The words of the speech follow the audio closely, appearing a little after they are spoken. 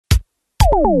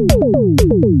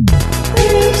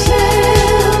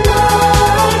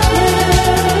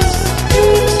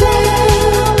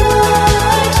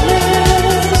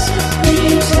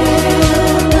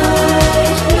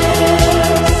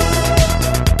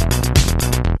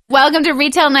Welcome to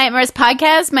Retail Nightmares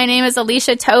Podcast. My name is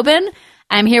Alicia Tobin.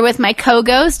 I'm here with my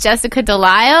co-ghost, Jessica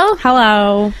Delisle.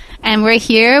 Hello. And we're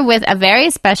here with a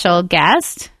very special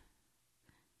guest,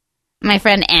 my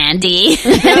friend Andy.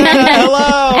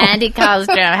 Hello. Andy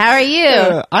Colstrom. How are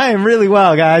you? I am really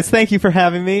well, guys. Thank you for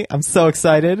having me. I'm so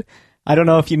excited. I don't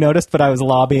know if you noticed, but I was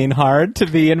lobbying hard to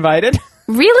be invited.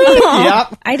 Really?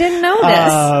 Yep. I didn't know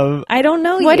this. I don't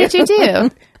know What you. did you do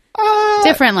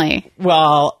differently?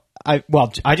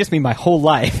 I just mean my whole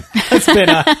life. It's been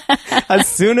as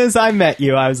soon as I met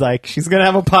you, I was like, she's going to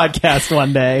have a podcast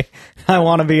one day. I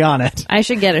want to be on it. I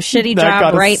should get a shitty That job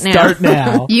gotta right start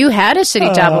now. You had a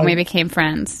shitty job when we became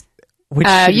friends. Which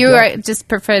You are, just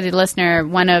for the listener,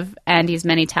 one of Andy's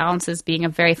many talents is being a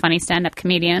very funny stand-up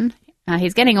comedian.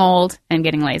 He's getting old and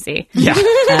getting lazy. Yeah.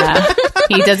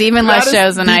 He does even less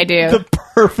shows than I do. The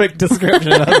perfect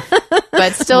description of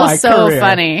But still my so career.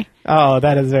 funny. Oh,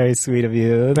 that is very sweet of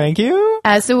you. Thank you.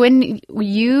 So when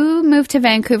you moved to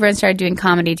Vancouver and started doing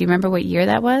comedy, do you remember what year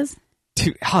that was?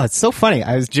 It's so funny.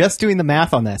 I was just doing the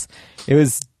math on this. It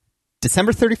was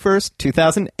December 31st,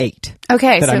 2008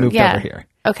 Okay, that so I moved yeah. over here.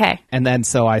 Okay. And then,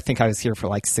 so I think I was here for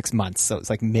like 6 months. So it was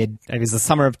like it was the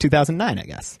summer of 2009, I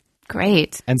guess.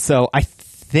 Great. And so I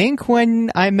think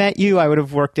when I met you, I would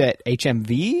have worked at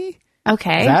HMV.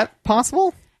 Okay. Is that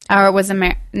possible? Or it was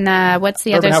what's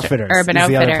the Urban other Outfitters Urban is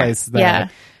the other Outfitter. place that- yeah.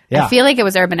 Yeah. I feel like it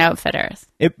was Urban Outfitters.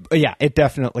 It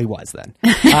definitely was then.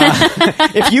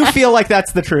 If you feel like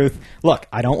that's the truth, look,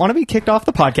 I don't want to be kicked off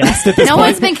the podcast at this No point.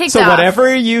 one's been kicked so off.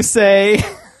 whatever you say,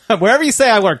 wherever you say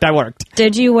I worked, I worked.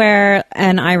 Did you wear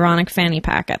an ironic fanny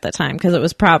pack at the time? Because it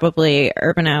was probably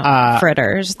Urban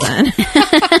Outfitters then.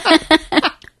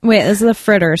 Wait, this is the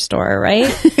fritter store, right?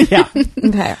 Yeah.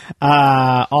 Okay.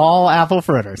 All apple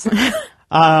fritters.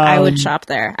 I would shop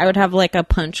there. I would have like a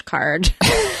punch card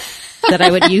that I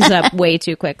would use up way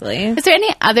too quickly. Is there any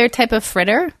other type of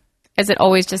fritter? Is it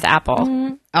always just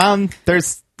apple? Aren't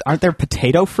there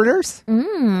potato fritters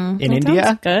in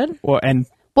India? Good. And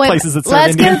Boy, places that serve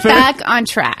let's Indian get food? back on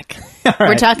track.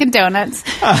 We're talking donuts.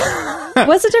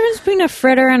 What's the difference between a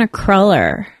fritter and a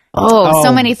cruller? Oh,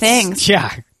 so many things.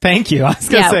 Yeah, thank you. I was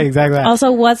going to Yeah. say exactly that.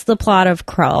 Also, what's the plot of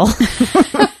Krull?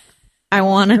 I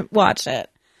want to watch it.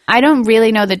 I don't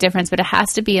really know the difference, but it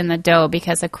has to be in the dough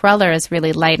because a cruller is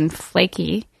really light and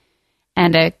flaky,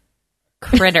 and a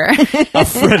critter, A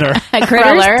fritter. a Critters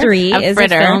cruller, 3 a is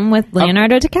fritter. a film with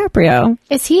Leonardo DiCaprio.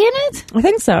 Is he in it? I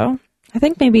think so. I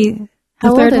think maybe the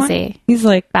How third old is one. he? He's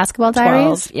like Basketball 12,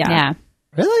 Diaries. yeah.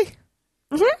 Really?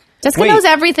 Jessica Wait. knows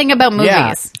everything about movies.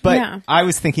 Yeah, but Yeah. I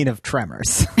was thinking of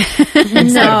Tremors.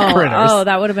 no. Critters. Oh,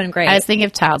 that would have been great. I was thinking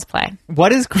of Child's Play.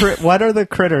 What are the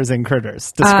critters in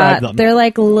Critters? Describe them. They're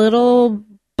like little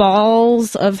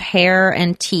balls of hair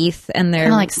and teeth, and they're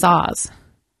Kind of like Saws.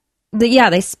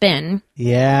 they spin.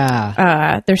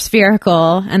 Yeah. They're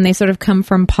spherical, and they sort of come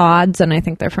from pods, and I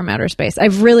think they're from outer space.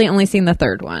 I've really only seen the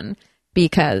third one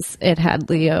because it had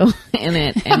Leo in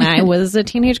it, and I was a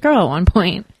teenage girl at one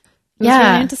point. I was Yeah.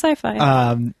 really into sci-fi.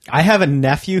 I have a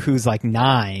nephew who's like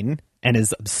 9 and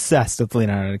is obsessed with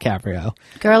Leonardo DiCaprio.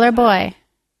 Girl or boy?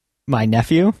 My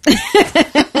nephew?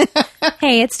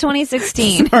 Hey, it's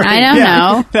 2016. I don't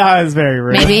know. That was very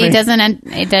rude. Maybe he doesn't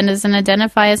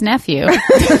identify as nephew.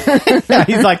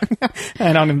 He's like,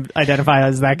 I don't identify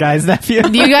as that guy's nephew.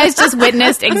 You guys just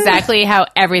witnessed exactly how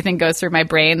everything goes through my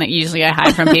brain that usually I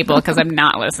hide from people because I'm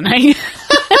not listening.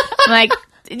 I'm like,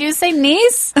 did you say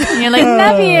niece? And you're like,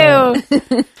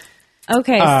 nephew.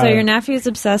 Okay, so your nephew's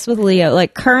obsessed with Leo,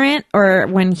 like current or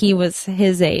when he was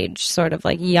his age, sort of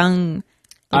like young,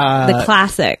 the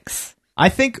classics. I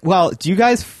think, do you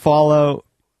guys follow,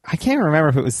 I can't remember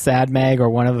if it was Sad Mag or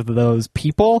one of those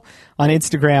people on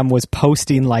Instagram was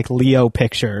posting like Leo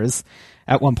pictures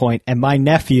at one point, and my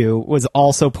nephew was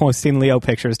also posting Leo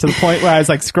pictures to the point where I was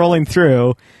like scrolling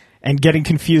through and getting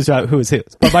confused about who was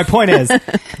whose. But my point is,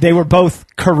 they were both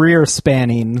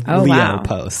career-spanning Oh, Leo wow.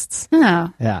 posts. Oh.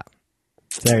 Yeah.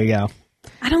 There you go.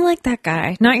 I don't like that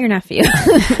guy. Not your nephew.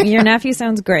 Your nephew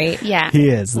sounds great. Yeah. He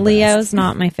is. the Leo's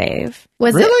not my fave.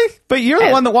 Was Really? it? But you're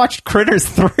the one that watched Critters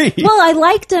 3. Well, I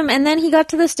liked him, and then he got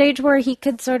to the stage where he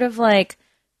could sort of like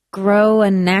grow a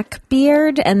neck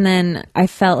beard, and then I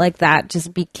felt like that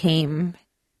just became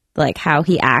like how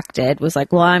he acted was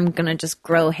like, well, I'm gonna just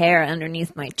grow hair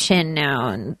underneath my chin now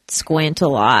and squint a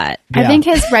lot. I Yeah. think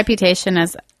his reputation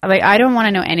is like, I don't want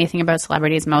to know anything about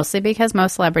celebrities, mostly because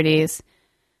most celebrities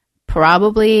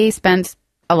probably spent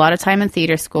a lot of time in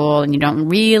theater school and you don't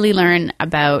really learn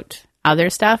about other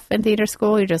stuff in theater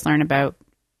school. You just learn about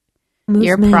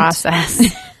your Movement. process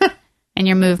and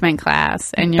your movement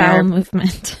class and Bowel your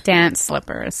movement. dance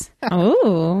slippers.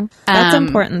 Oh, that's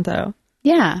important though.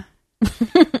 Yeah.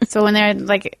 So when they're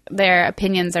like their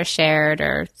opinions are shared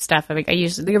or stuff, I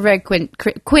usually they're very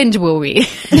cringe woolly.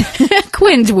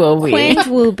 Cringe woolly. Quaint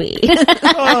Wooby.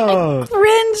 Oh.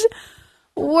 Cringe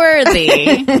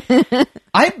worthy.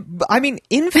 I mean,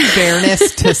 in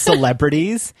fairness to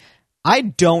celebrities, I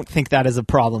don't think that is a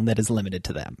problem that is limited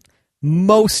to them.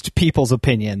 Most people's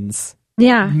opinions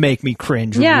Yeah. make me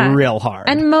cringe Yeah. real hard.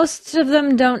 And most of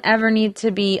them don't ever need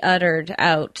to be uttered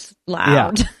out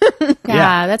loud.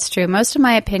 Yeah, that's true. Most of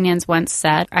my opinions, once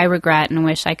said, I regret and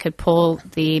wish I could pull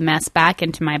the mess back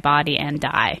into my body and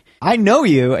die. I know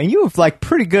you, and you have like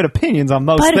pretty good opinions on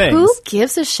most But things. who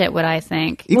gives a shit what I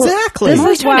think? Exactly. This I'm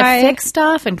always is trying why- to fix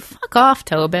stuff and fuck off,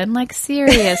 Tobin. Like,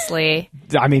 seriously.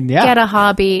 I mean, yeah. Get a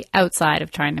hobby outside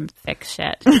of trying to fix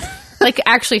shit. Like,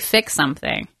 actually fix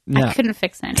something. Yeah. I couldn't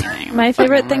fix anything. My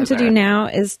favorite thing to do now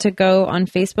is to go on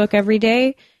Facebook every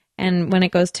day. And when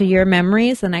it goes to your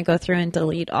memories, then I go through and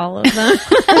delete all of them.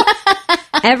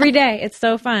 Every day. It's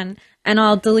so fun. And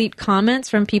I'll delete comments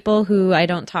from people who I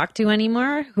don't talk to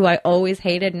anymore, who I always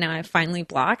hated. Now I've finally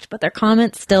blocked, but their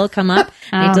comments still come up.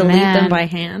 I Oh, delete man. them by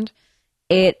hand.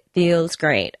 It feels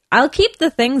great. I'll keep the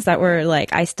things that were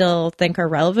like, I still think are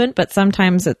relevant, but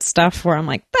sometimes it's stuff where I'm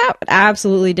like, that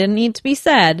absolutely didn't need to be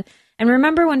said. And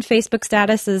remember when Facebook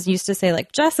statuses used to say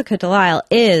like, Jessica Delisle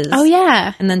is. Oh,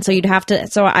 yeah. And then so you'd have to,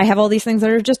 so I have all these things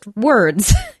that are just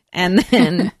words. And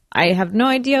then I have no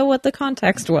idea what the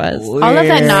context was. All of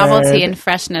that Weird. novelty and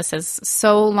freshness is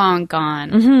so long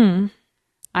gone. Mm-hmm.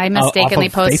 I mistakenly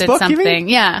off of posted Facebook, you mean? something.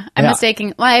 Yeah.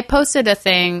 Yeah. I posted a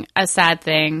sad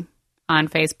thing on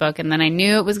Facebook, and then I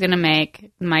knew it was going to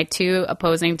make my two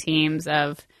opposing teams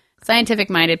of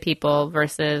scientific-minded people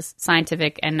versus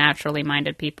scientific and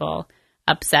naturally-minded people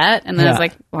upset. And then I was Yeah.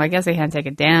 like, well, I guess I can't take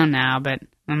it down now, but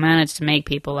I managed to make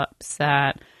people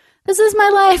upset. This is my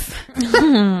life.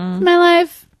 My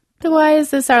life. So why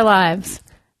is this our lives?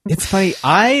 It's funny.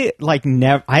 I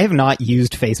have not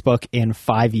used Facebook in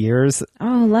 5 years.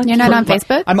 Oh, lucky. You're not on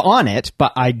Facebook? I'm on it,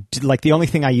 but the only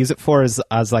thing I use it for is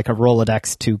as like a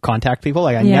Rolodex to contact people.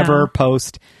 Like I Yeah. never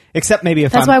post, except maybe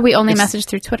if That's I'm, why we only if- message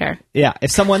through Twitter. Yeah,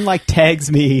 if someone like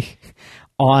tags me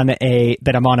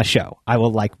that I'm on a show, I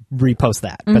will like repost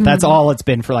that. But that's all it's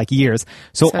been for like years.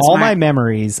 So So all smart. my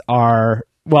memories are,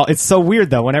 well, it's so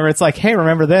weird though. Whenever it's like, hey,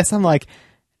 remember this? I'm like,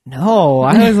 no,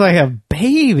 I was like a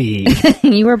baby.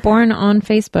 You were born on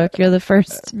Facebook. You're the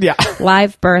first Yeah.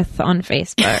 live birth on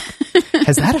Facebook.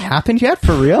 Has that happened yet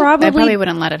for real? I Probably, probably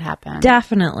wouldn't let it happen.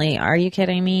 definitely. Are you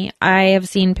kidding me? I have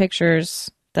seen pictures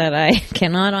that I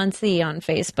cannot unsee on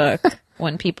Facebook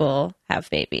when people have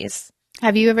babies.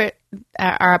 Have you ever,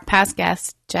 our past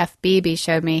guest, Jeff Beebe,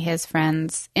 showed me his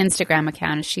friend's Instagram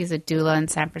account. She's a doula in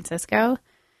San Francisco.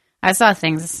 I saw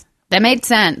things that made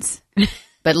sense,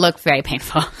 but looked very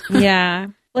painful. Yeah.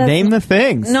 Name the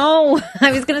things. No,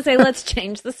 I was going to say, let's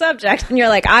change the subject. And you're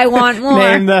like, I want more.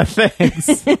 Name the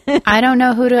things. I don't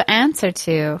know who to answer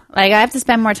to. Like, I have to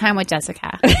spend more time with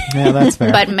Jessica. Yeah, that's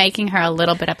fair. But making her a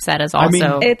little bit upset is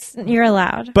also... mean, You're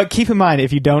allowed. But keep in mind,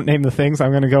 if you don't name the things,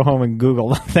 I'm going to go home and Google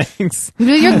the things.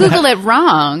 you Google it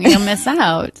wrong. You'll miss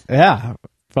out. Yeah.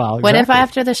 Well, What if exactly.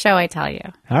 after the show I tell you?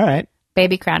 All right.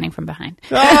 Baby crowning from behind.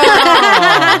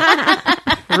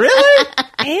 Really?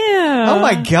 Ew. Oh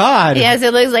my God. Yes,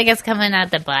 it looks like it's coming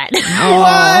out the butt.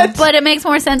 What? But it makes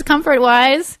more sense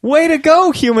comfort-wise. Way to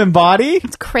go, human body.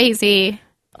 It's crazy.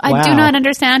 I Wow. do not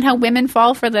understand how women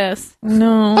fall for this.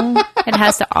 No. It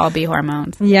has to all be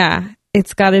hormones. Yeah.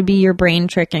 It's got to be your brain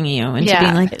tricking you into Yeah.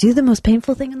 being like, do the most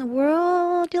painful thing in the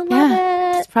world. You'll love it.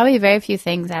 There's probably very few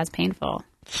things as painful.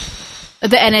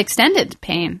 And extended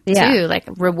pain, Yeah. too. Like,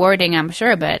 rewarding, I'm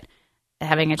sure, but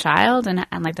having a child and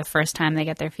like the first time they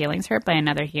get their feelings hurt by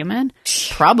another human,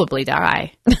 probably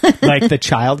die. Like the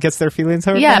child gets their feelings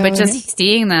hurt. Yeah, by but it? just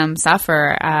seeing them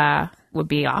suffer would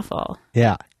be awful.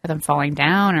 Yeah. Or them falling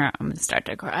down, or I'm going to start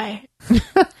to cry.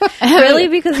 Really?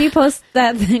 Because you post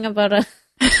that thing about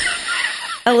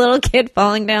a little kid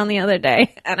falling down the other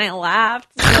day, and I laughed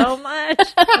so much.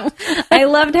 I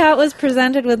loved how it was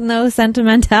presented with no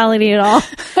sentimentality at all.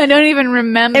 I don't even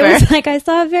remember. It was like I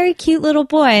saw a very cute little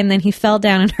boy, and then he fell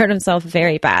down and hurt himself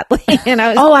very badly. And I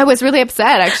was I was really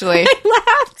upset, actually.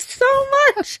 I laughed so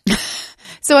much.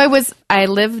 So I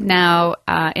live now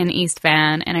in East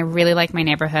Van, and I really like my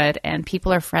neighborhood, and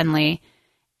people are friendly.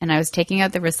 And I was taking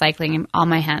out the recycling, and all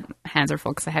my hands are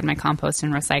full because I had my compost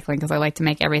and recycling because I like to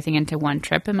make everything into one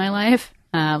trip in my life.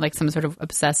 like some sort of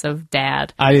obsessive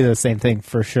dad. I do the same thing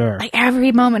for sure. Like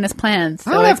every moment is planned.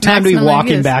 So I don't have it's time to be maximum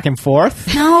walking use. back and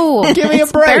forth. No, Give me a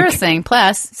it's break. embarrassing.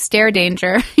 Plus, stare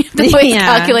danger. You have to always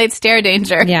Yeah. calculate stare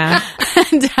danger. Yeah.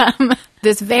 And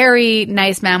this very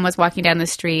nice man was walking down the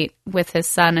street with his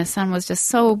son. His son was just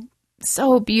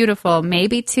so beautiful,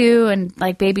 maybe 2, and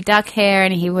like baby duck hair,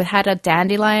 and he had a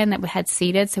dandelion that had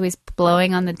seeded, so he's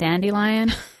blowing on the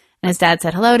dandelion. And his dad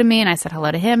said hello to me, and I said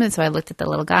hello to him, and so I looked at the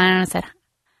little guy and I said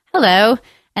hello,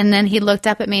 and then he looked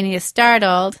up at me and he was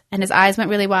startled, and his eyes went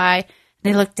really wide,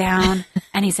 and he looked down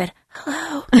and he said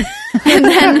hello, and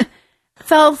then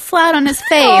fell flat on his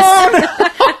face.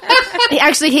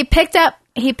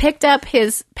 He picked up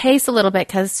his pace a little bit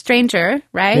because stranger,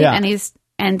 right? Yeah. And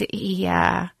he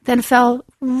then fell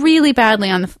really badly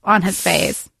on his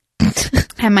face.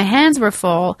 And my hands were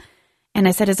full. And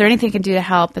I said, is there anything I can do to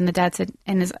help? And the dad said,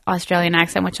 in his Australian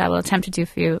accent, which I will attempt to do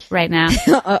for you right now.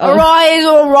 Arise,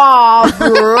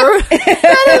 robber.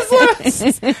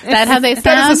 Is that how they sound?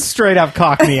 That is a straight up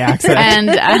Cockney accent. And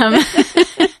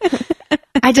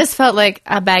I just felt like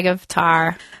a bag of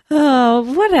tar Oh,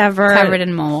 whatever. covered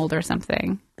in mold or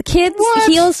something. Kids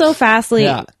heal so fastly.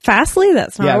 Yeah. Fastly?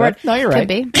 That's not a word. No, you're right.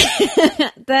 Could be.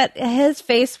 That his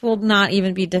face will not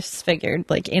even be disfigured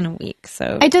like in a week.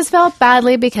 So I just felt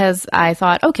badly because I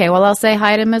thought, okay, well, I'll say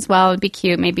hi to him as well. It'd be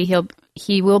cute. Maybe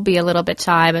he will be a little bit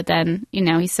shy, but then,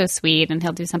 he's so sweet and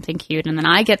he'll do something cute. And then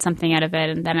I get something out of it.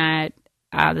 And then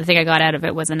the thing I got out of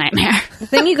it was a nightmare. the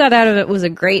thing you got out of it was a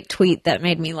great tweet that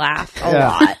made me laugh a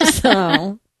lot.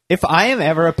 So If I am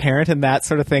ever a parent and that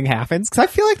sort of thing happens, because I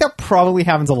feel like that probably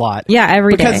happens a lot. yeah,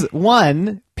 every day. Because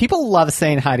one, people love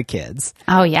saying hi to kids.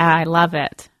 Oh, yeah, I love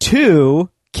it. 2,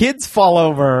 kids fall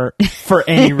over for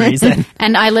any reason.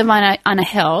 And I live on a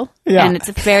hill, Yeah. and it's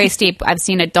very steep. I've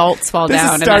seen adults fall This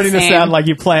down. is starting to sound like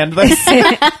you planned this.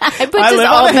 I put I just live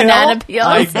all on a banana hill.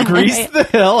 peels. I grease the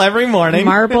hill every morning.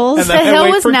 Marbles. and The then I hill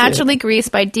wait was for naturally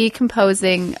greased by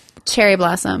decomposing cherry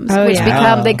blossoms, Oh, which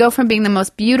yeah. they go from being the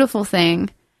most beautiful thing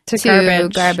To to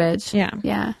garbage. Yeah.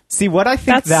 Yeah. See, what I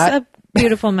think That's that... a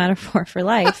beautiful metaphor for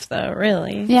life, though,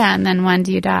 really. Yeah, and then when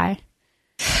do you die?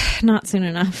 Not soon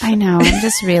enough. I know. I'm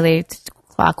just really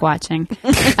clock watching.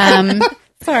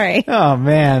 Sorry. Oh,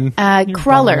 man.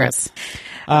 Crullers.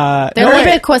 They're no, like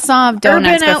wait. a croissant of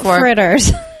donuts Urban before.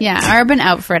 Outfitters. Yeah, Urban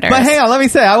Outfitters. But hang on, let me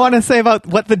say, I want to say about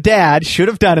what the dad should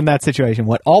have done in that situation.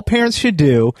 What all parents should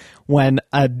do when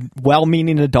a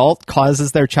well-meaning adult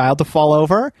causes their child to fall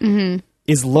over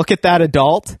is look at that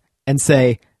adult and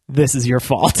say, this is your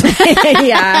fault.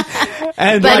 Yeah.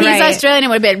 And But like, he's Australian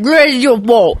and would have been, it's your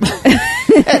fault.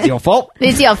 it's your fault.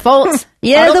 It's your fault.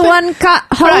 You're the think- one caught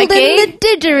holding Crikey. the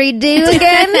didgeridoo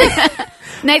again.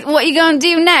 Next, what you going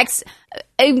to do next?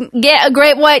 Get a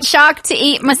great white shark to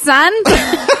eat my son?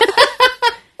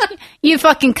 You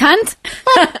fucking cunt.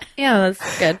 Yeah,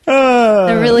 that's good.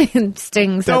 It really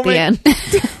stings at Don't the make-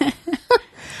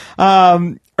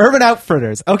 end. Urban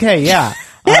Outfitters. Okay, yeah.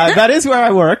 That is where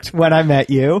I worked when I met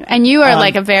you. And you are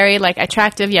like a very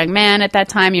attractive young man at that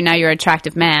time. You're an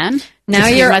attractive man. Now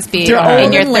you you're- must be you're in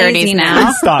old your and lazy 30s now.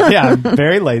 now. Stop. Yeah, I'm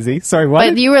very lazy. Sorry, what?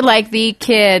 But you were like the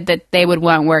kid that they would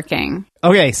want working.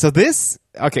 Okay, so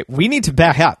we need to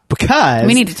back up because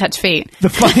We need to touch feet.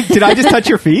 did I just touch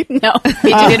your feet? No,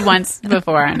 you did once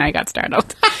before, and I got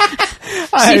startled.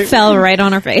 She fell right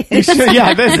on her face.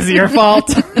 Yeah, this is your fault.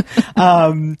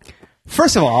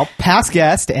 First of all, past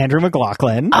guest Andrew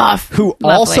McLaughlin, who lovely.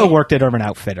 also worked at Urban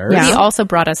Outfitters. Yeah. He also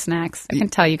brought us snacks. I can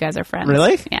tell you guys are friends.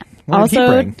 Really? Yeah. What did he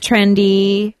Also bring?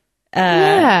 trendy.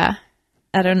 Yeah.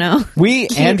 I don't know.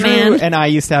 Andrew man. and I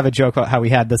used to have a joke about how we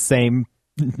had the same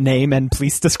name and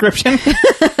police description.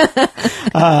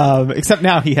 Except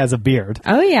now he has a beard.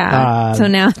 Oh yeah. So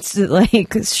now it's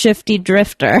like shifty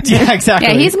drifter. Yeah,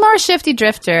 exactly. Yeah, he's more shifty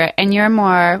drifter, and you're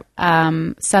more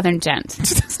Southern gent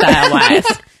style-wise.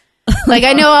 Like,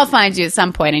 I know I'll find you at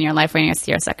some point in your life wearing a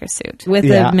seersucker suit. With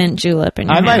Yeah. a mint julep in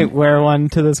your I hand. might wear one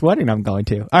to this wedding I'm going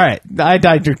to. All right, I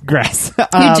digress.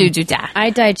 You do that.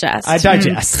 I digest. I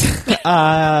digest.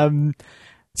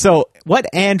 So what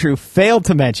Andrew failed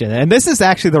to mention, and this is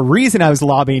actually the reason I was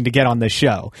lobbying to get on this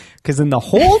show, because in the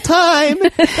whole time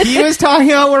he was talking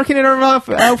about working at Urban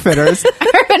Outfitters,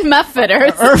 Urban Muff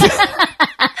Fitters.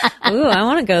 Ooh, I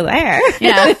want to go there.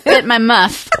 Yeah, fit my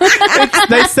muff.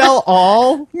 they sell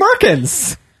all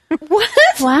Merkins. What?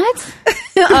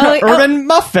 Urban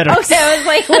Muff Fitters. Okay, I was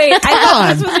like, wait, I thought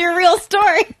on. this was your real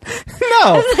story.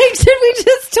 No. Like, should we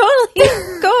just totally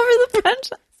go over the punch?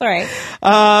 Sorry.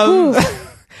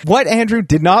 What Andrew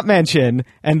did not mention,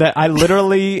 and that I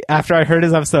literally, after I heard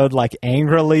his episode, like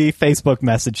angrily Facebook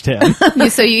messaged him.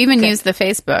 So you even use the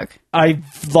Facebook. I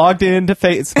logged into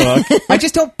Facebook. I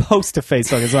just don't post to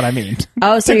Facebook is what I mean.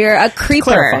 Oh, so you're a creeper.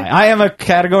 Clarify. I am a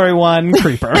category 1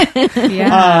 creeper.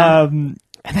 Yeah. And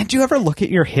then do you ever look at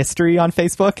your history on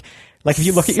Facebook? Like if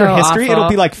you look at So your history, awful. it'll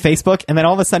be like Facebook, and then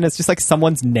all of a sudden it's just like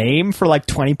someone's name for like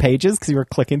 20 pages because you were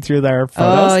clicking through their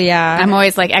photos. Oh, yeah. I'm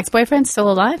always like, ex-boyfriend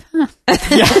still alive? Huh.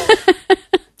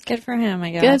 Good for him,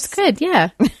 I guess. That's good, yeah.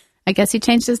 I guess he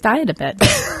changed his diet a bit.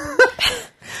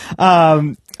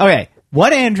 Okay,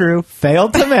 what Andrew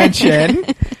failed to mention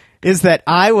is that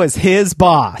I was his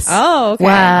boss. Oh, okay.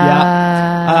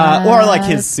 Yeah. Or like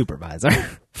his supervisor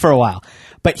for a while.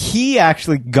 But he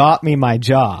actually got me my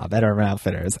job at Urban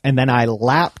Outfitters, and then I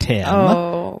lapped him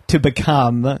to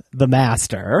become the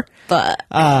master. But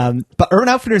But Urban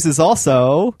Outfitters is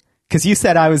also, because you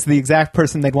said I was the exact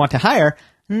person they'd want to hire.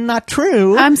 Not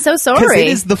true. I'm so sorry. Because it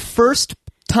is the first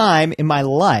time in my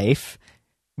life,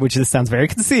 which this sounds very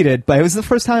conceited, but it was the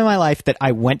first time in my life that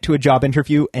I went to a job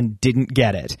interview and didn't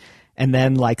get it. And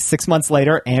then like 6 months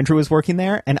later, Andrew was working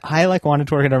there, and I like wanted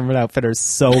to work at Urban Outfitters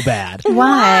so bad.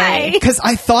 Why? Because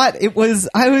I thought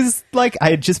I was like, I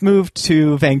had just moved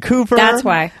to Vancouver. That's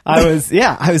why. I was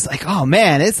like, oh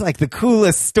man, it's like the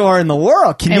coolest store in the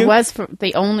world. It was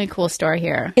the only cool store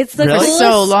here. it's the Really? coolest,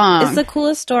 So long. It's the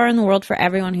coolest store in the world for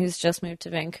everyone who's just moved to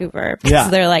Vancouver. Because Yeah.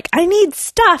 they're like, I need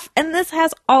stuff. And this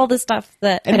has all the stuff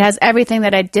that... It has everything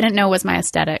that I didn't know was my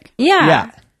aesthetic.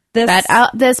 yeah. This,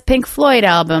 This Pink Floyd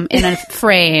album in a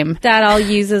frame. that I'll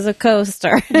use as a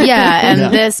coaster. Yeah, and Yeah.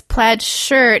 this plaid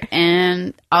shirt,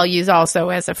 and I'll use also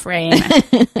as a frame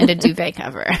and a duvet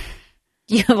cover.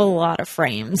 You have a lot of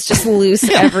frames just loose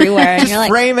everywhere. And just you're like,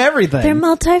 frame everything. they're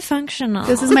multifunctional.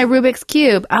 This is my Rubik's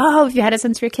Cube. Oh, have you had it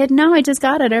since you were a kid? No, I just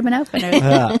got it. Urban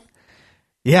Outfitters.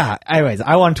 Yeah. Anyways,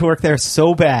 I wanted to work there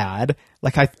so bad.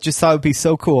 Like, I just thought it would be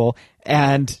so cool.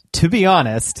 And to be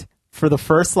honest, for the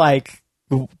first like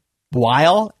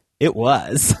while, it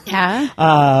was. Yeah.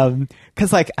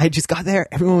 Because like I just got there,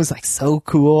 everyone was like so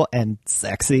cool and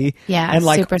sexy. Yeah, and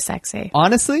like super sexy.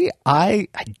 honestly, I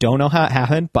don't know how it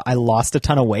happened, but I lost a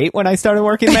ton of weight when I started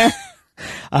working there.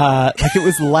 Like it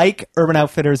was like Urban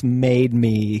Outfitters made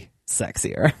me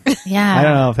sexier. Yeah. I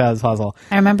don't know if that was possible.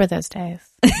 I remember those days.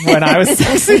 When I was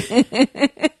sexy.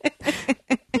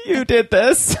 You did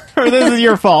this, or this is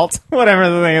your fault. Whatever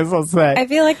the thing is, let's say. I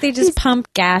feel like they just pump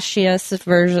gaseous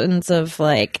versions of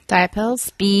like Diet pills.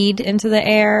 speed into the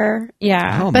air.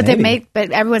 Yeah. Oh, But maybe.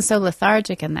 but everyone's so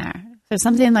lethargic in there. So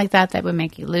something like that would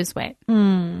make you lose weight. I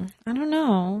don't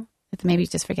know. Maybe you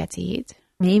just forget to eat.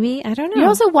 Maybe. I don't know. You're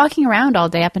also walking around all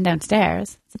day up and down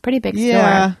stairs. It's a pretty big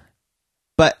Yeah, store.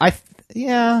 but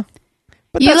yeah.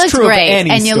 But You that's look true of great, any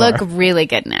and you store. look really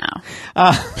good now.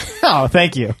 Oh,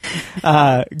 thank you.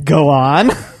 Go on.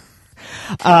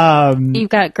 You've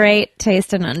got great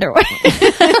taste in underwear.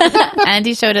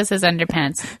 Andy showed us his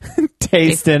underpants.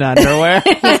 Taste in underwear.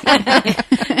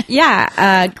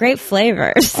 Yeah. Great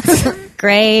flavors.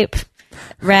 Grape,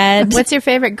 red. What's your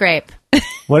favorite grape?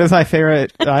 What is my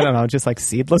favorite? I don't know, just like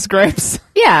seedless grapes.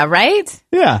 Yeah, right?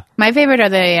 Yeah. My favorite are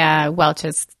the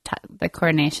Welch's, the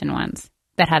Coronation ones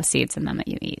that have seeds in them that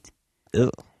you eat.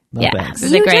 Ew, no Yeah. thanks. They're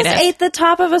the You greatest. just ate the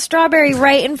top of a strawberry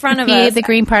right in front of He us. ate the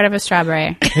green part of a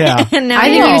strawberry. Yeah. And now I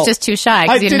think he know. was just too shy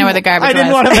because he didn't know where the garbage I didn't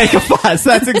was. want to make a fuss.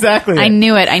 That's exactly I it.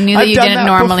 knew it. I knew that I've you done didn't that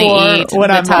normally before eat when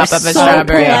the I'm top like of a so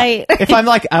strawberry. polite. If I'm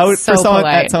like out So for someone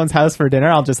polite. at someone's house for dinner,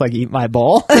 I'll just like eat my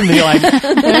bowl and be like,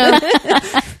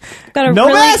 Got a No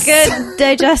really mess. good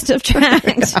digestive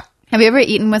tract. Have you ever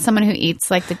eaten with someone who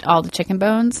eats like all the chicken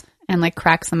bones and like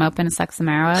cracks them open and sucks the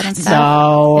marrow out and stuff?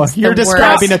 no, It's the you're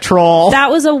describing worst. a troll. That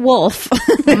was a wolf.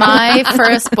 My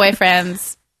first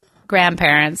boyfriend's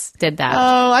grandparents did that.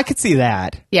 Oh, I could see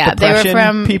that. Yeah, they were Depression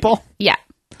from- people Yeah.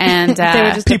 And They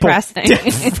were just People depressing.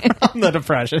 from the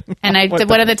depression. and What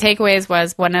one of the takeaways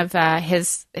was one of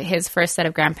his first set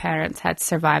of grandparents had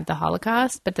survived the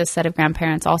Holocaust, but this set of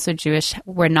grandparents, also Jewish,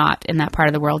 were not in that part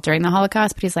of the world during the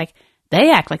Holocaust. But he's like, they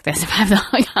act like they survived the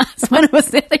Holocaust when it was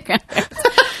the other grandparents.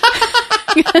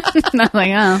 And I was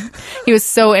like, oh. He was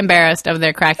so embarrassed of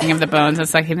their cracking of the bones and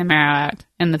sucking the marrow out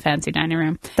in the fancy dining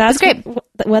room. That's great.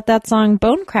 What that song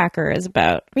Bone Cracker is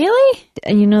about. Really?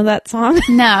 You know that song?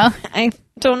 No. I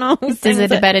don't know. Who Is sings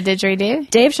it about a didgeridoo?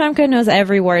 Dave Shumka knows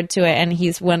every word to it, and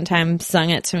he's one time sung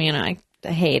it to me, and I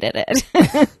hated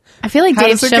it. I feel like How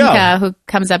Dave does it go? Shumka, who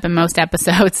comes up in most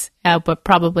episodes, but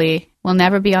probably will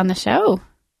never be on the show.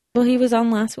 Well, he was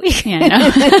on last week. Yeah, I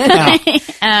know.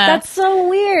 That's so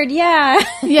weird. Yeah.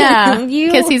 Yeah, You-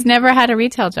 because he's never had a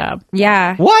retail job.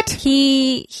 Yeah. What?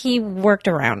 He worked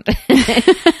around.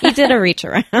 He did a reach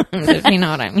around, if you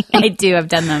know what I mean. I do. I've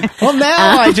done them. Well,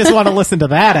 now I just want to listen to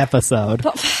that episode.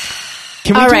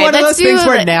 Can we All do right, one of let's those things do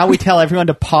where it. now we tell everyone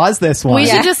to pause this one We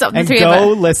should just and the three go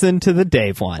of us. listen to the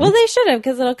Dave one? Well, they should have,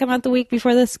 because it'll come out the week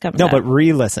before this comes no, out. but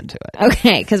re-listen to it.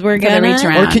 Okay, because we're the going reach to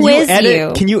around. Or can quiz you edit?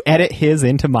 you. Can you edit his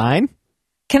into mine?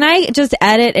 Can I just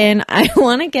edit in? I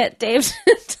want to get Dave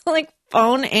to like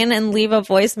phone in and leave a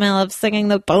voicemail of singing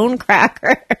the Bone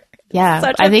Cracker. Yeah,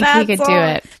 Such I a think he bad could do song.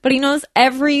 it. But he knows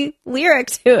every lyric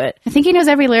to it I think he knows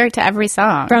every lyric to every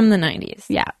song. from the 90s.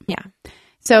 Yeah. Yeah.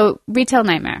 So, Retail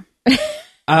Nightmare.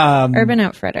 Urban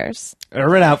Outfitters.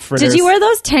 Urban Outfitters. Did you wear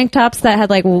those tank tops that had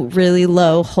like really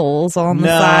low holes on the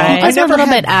No, side? Those were a little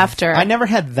had- bit after. I never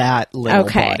had that little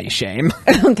Okay. body shame.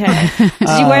 Okay. Did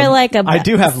you wear like a I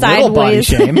do have little body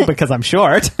sideways? shame because I'm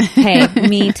short. Hey,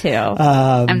 me too.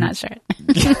 I'm not sure.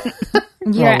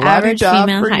 Your Well, average la-di-da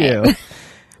female for height. you.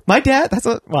 My dad,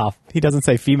 well, he doesn't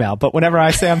say female, but whenever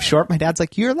I say I'm short, my dad's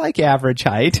like, you're like average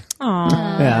height.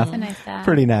 Aw. Yeah. That's a nice dad.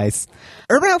 Pretty nice.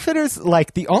 Urban Outfitters,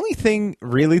 like, the only thing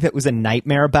really that was a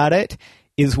nightmare about it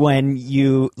is when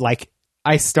you, like,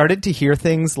 I started to hear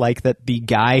things like that the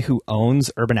guy who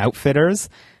owns Urban Outfitters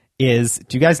is,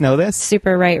 do you guys know this?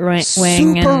 Super right wing.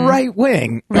 Super and right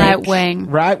wing. Right wing.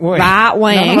 Right wing. Right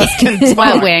wing. None of us can talk.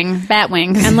 Bat wing. Bat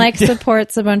wing. And like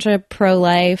supports a bunch of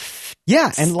pro-life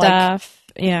Yeah, and like stuff.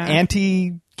 Yeah.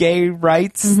 anti-gay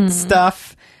rights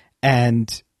stuff,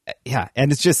 and yeah, and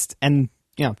it's just, and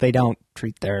you know, they don't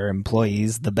treat their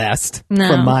employees the best No.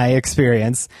 from my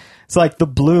experience. So like the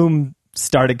bloom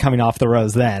started coming off the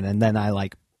rose then, and then I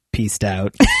like pieced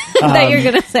out. that you're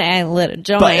gonna say I lit a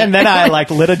joint. But and then I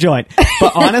like lit a joint.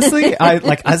 But honestly, I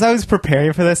like as I was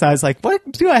preparing for this, I was like, what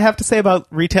do I have to say about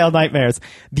Retail Nightmares?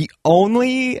 The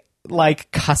only like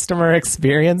customer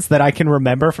experience that I can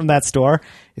remember from that store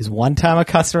is one time a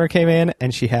customer came in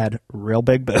and she had real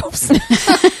big boobs.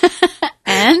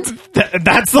 And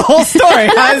That's the whole story.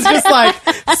 I was just like,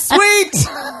 sweet.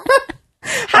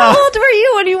 How old were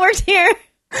you when you worked here?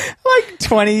 Like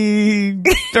 20,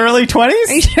 early Are you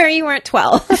 20s. sure you weren't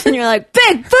 12? And you're like,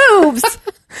 big boobs.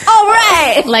 All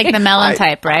right. like the melon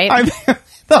type, right? I'm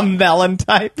the melon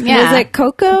type. yeah. Was it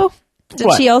Coco? Did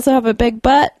What? she also have a big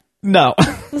butt? No.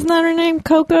 Isn't that her name?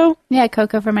 Coco? Yeah,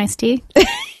 Coco from Ice Tea.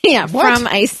 Yeah, What? from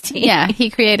Ice-T. Yeah, he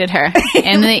created her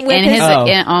in With his his-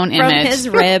 own From image. his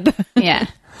rib. Yeah.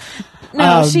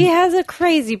 No, she has a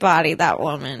crazy body, that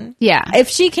woman. Yeah. If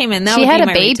she came in, that She would had be a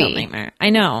my baby. retail nightmare. I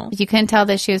know. You couldn't tell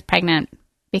that she was pregnant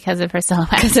because of her silhouette.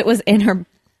 Because it was in her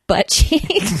butt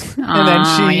cheek. And then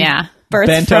she yeah. Birth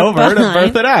bent from over to behind.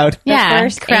 birth it out. Yeah.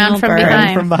 first Crown anal from birth.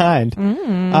 Crown behind. from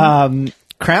behind.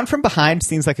 Crown from behind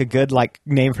seems like a good like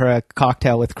name for a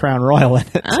cocktail with Crown Royal in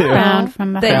it too. Crown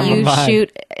from That behind. you from behind.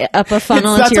 shoot up a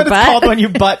funnel That's into your what it's called butt. when you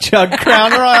butt chug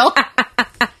Crown Royal.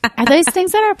 Are those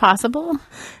things that are possible?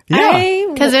 Yeah.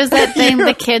 Because there's that thing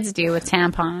the kids do with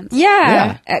tampons.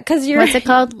 Yeah, because you're. What's it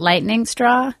called? Lightning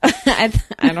straw? I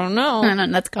don't know. I don't know.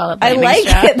 Let's call it I lightning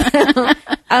like straw.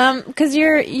 it because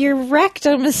your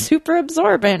rectum is super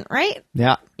absorbent, right?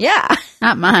 Yeah. Yeah,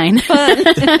 Not mine.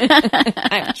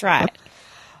 I've tried.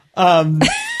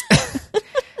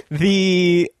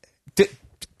 The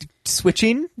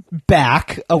switching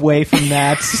back away from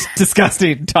that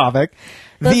disgusting topic.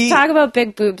 Let's talk about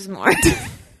big boobs more.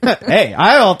 Hey,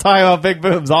 I will talk about big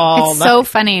boobs all It's night. so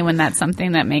funny when that's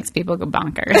something that makes people go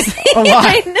bonkers.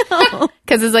 Why? I know.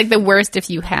 Because it's like the worst if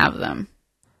you have them.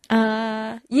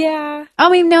 Yeah. I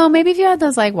mean, no, maybe if you had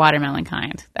those like watermelon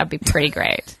kind, that'd be pretty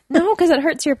great. No, because it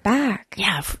hurts your back.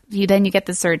 Yeah, then you get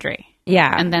the surgery,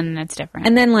 Yeah. and then it's different.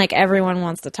 And then, like, everyone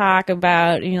wants to talk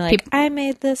about, and you're like, Peop- I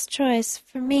made this choice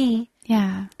for me.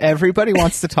 yeah, Everybody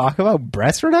wants to talk about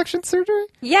breast reduction surgery?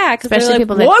 Yeah, because Especially like,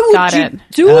 people that why would got you it."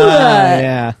 do that?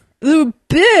 Yeah. They're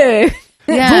big.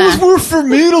 yeah. Those were for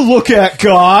me to look at,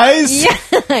 guys.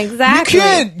 Yeah, exactly. You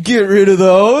can't get rid of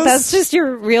those. That's just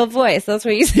your real voice. That's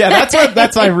what you say. yeah,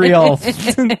 that's my real.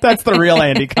 That's the real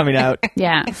Andy coming out.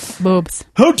 Yeah, boobs.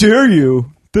 How dare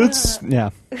you? That's yeah.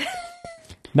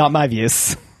 Not my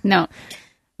views. No,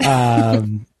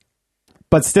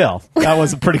 But still, that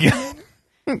was pretty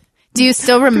good. do you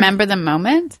still remember the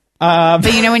moment?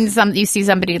 But you know when you see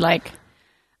somebody like,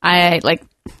 I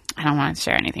don't want to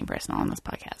share anything personal on this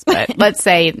podcast, but let's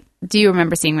say, do you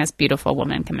remember seeing this beautiful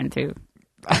woman come in through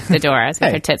the door as with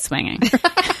Hey. her tits swinging?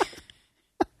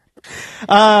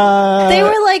 They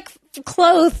were like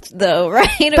clothed, though, right?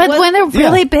 It But was- when they're Yeah.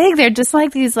 really big, they're just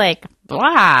like these like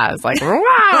blahs, like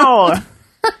wow.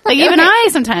 Like even I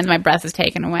sometimes my breath is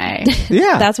taken away.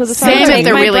 Yeah. That's what the song Same if Take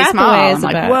they're My really Breath small. Away is I'm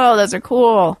like, about. whoa, those are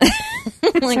cool.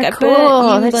 Like, I bet Cool.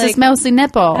 you, That's like, just mostly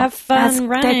nipple. have fun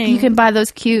running. You can buy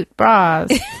those cute bras.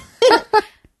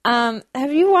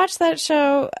 Have you watched that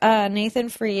show, Nathan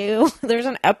For You? There's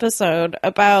an episode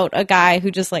about a guy who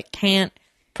just like can't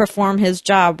perform his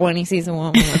job when he sees a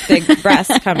woman with big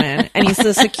breasts come in, and he's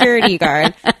the security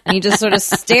guard, and he just sort of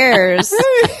stares.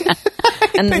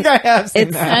 I think I have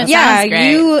seen that. Yeah, sounds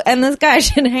great. you and this guy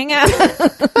should hang out.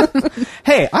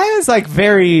 Hey, I was like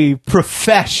very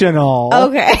professional.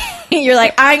 Okay, you're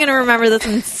like, I'm gonna remember this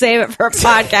and save it for a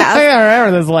I podcast. gotta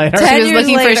remember this later. 10 She was years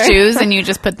looking later. for shoes, and you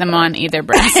just put them on either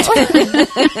breast.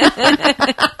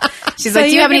 She's So like,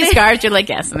 "Do you you're have any gonna- scars?" You're like,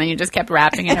 "Yes," and then you just kept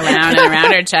wrapping it around and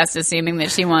around her chest, assuming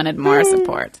that she wanted more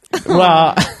support.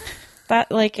 Well,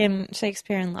 That like in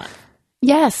Shakespeare in Love.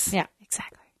 Yes, Yeah.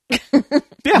 exactly.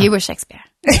 Yeah. You were Shakespeare,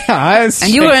 I was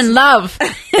and you were in love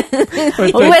with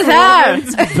with her.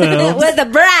 With the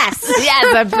breasts.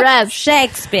 Yes, a breast.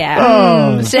 Shakespeare.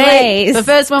 Oh, Shake. Plays. The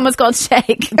first one was called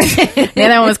Shake. The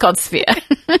other one was called Sphere.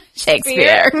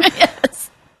 Shakespeare. Yes.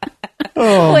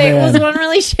 oh, Wait, man. was one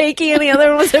really shaky and the other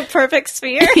one was a perfect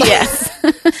sphere? Yes.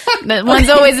 The one's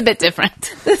always a bit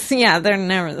different. Yeah, they're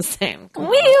never the same. Come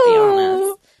on, let's be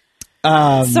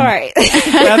honest. Sorry.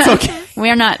 That's okay.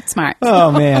 We're not smart.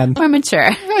 Oh man, We're mature.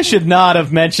 I should not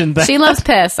have mentioned that. She loves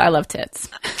piss. I love tits.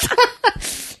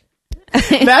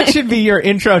 That should be your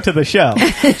intro to the show.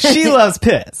 She loves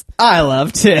piss. I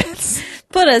love tits.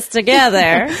 Put us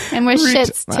together. And we're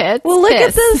shits, tits, Well, look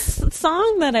at piss. this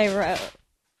song that I wrote.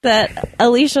 That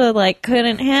Alicia like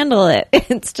couldn't handle it.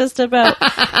 It's just about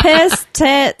piss,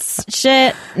 tits,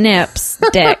 shit, nips,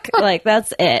 dick. Like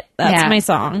that's it. That's Yeah. my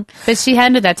song. But she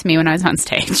handed that to me when I was on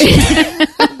stage.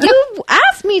 You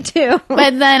asked me to.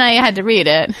 But then I had to read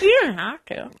it. You don't have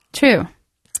to. True.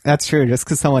 That's true. Just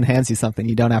because someone hands you something,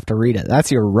 you don't have to read it.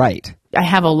 That's your right. I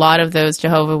have a lot of those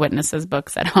Jehovah Witnesses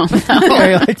books at home.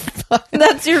 You're like, fuck.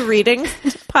 That's your reading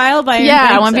pile by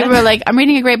Yeah, when Vincent. people are like, I'm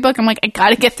reading a great book, I'm like, I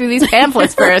gotta get through these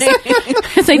pamphlets first.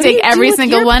 Because I do take you every do with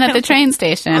single your one at the train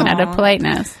station out of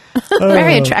politeness.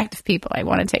 Very attractive people. I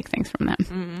want to take things from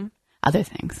them. Other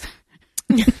things.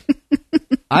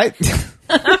 I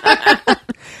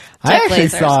actually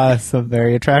lasers. saw some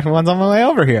very attractive ones on my way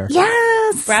over here.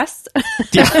 Yes. breast.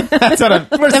 Yeah, that's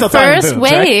what we're The still talking first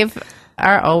boobs, right? wave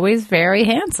are always very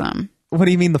handsome. What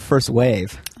do you mean the first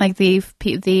wave? Like the Of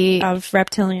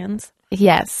reptilians.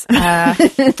 yes.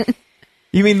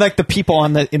 You mean like the people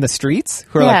in the streets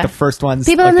who are Yeah. like the first ones?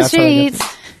 People like, in the that's how they get-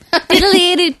 streets.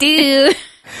 Diddly-doo-doo.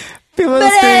 People in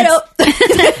the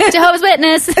streets. Jehovah's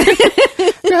Witness.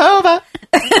 Jehovah.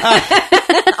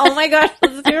 Oh my gosh,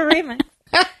 let's do a remix.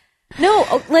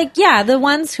 No, like, yeah, the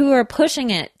ones who are pushing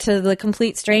it to the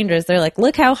complete strangers, they're like,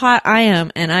 look how hot I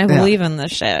am, and I believe in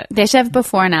this shit. They should have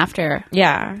before and after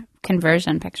Yeah.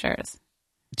 conversion pictures.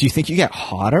 Do you think you get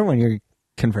hotter when you're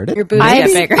converted? Your boobs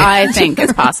get bigger. I think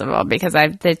it's possible because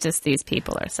these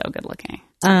people are so good looking.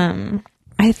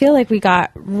 I feel like we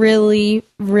got really,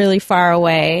 really far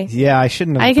away. Yeah, I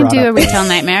shouldn't have. I can brought do up a retail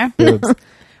nightmare. boobs.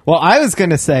 Well, I was going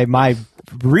to say my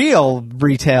real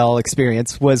retail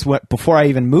experience was before I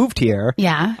even moved here.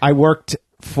 Yeah. I worked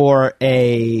for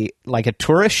a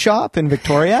tourist shop in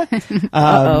Victoria,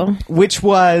 which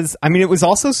was, I mean, it was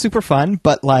also super fun,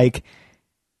 but like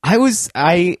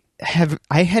I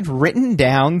had written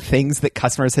down things that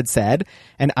customers had said,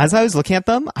 and as I was looking at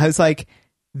them, I was like,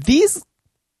 these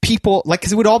people, like,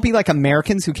 because it would all be like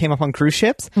Americans who came up on cruise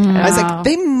ships. I was like,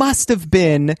 they must have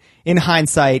been, in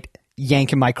hindsight,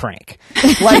 yanking my crank.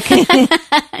 Like,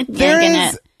 there Yanking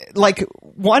is, like,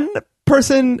 one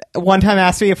person one time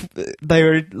asked me if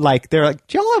they're like, do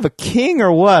y'all have a king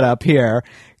or what up here?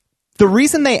 The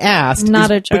reason they asked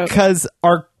Not is a joke. because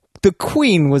the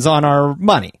queen was on our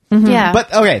money. Yeah.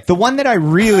 But okay, the one that I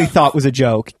really thought was a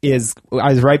joke is I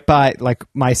was right by, like,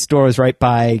 my store was right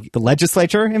by the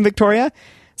legislature in Victoria.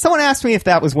 Someone asked me if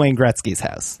that was Wayne Gretzky's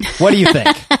house. What do you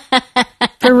think?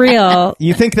 For real.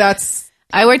 You think that's,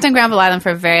 I worked on Granville Island for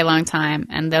a very long time,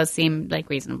 and those seemed like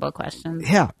reasonable questions.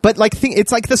 yeah, but like,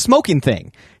 it's like the smoking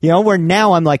thing, you know, where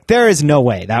now I'm like, there is no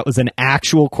way that was an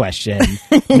actual question.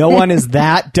 No one is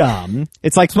that dumb.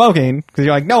 It's like smoking, because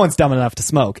you're like, no one's dumb enough to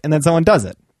smoke, and then someone does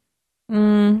it.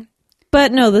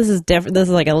 But no, this is different. This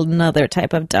is like another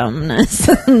type of dumbness.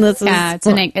 This is, Yeah,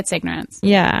 it's ignorance.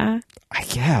 yeah. I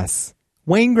guess.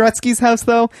 Wayne Gretzky's house,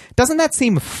 though, doesn't that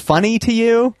seem funny to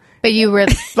you? But you were,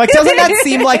 Like, doesn't that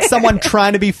seem like someone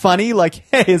trying to be funny? Like,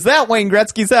 hey, is that Wayne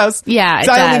Gretzky's house? Yeah, 'Cause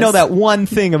it I only does. know that one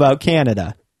thing about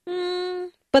Canada.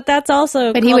 But that's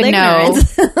also but he called would know.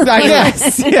 ignorance. I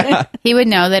guess, yeah. He would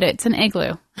know that it's an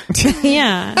igloo.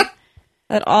 Yeah.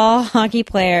 That all hockey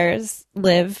players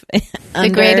live under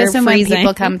The greatest is when freezing.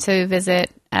 people come to visit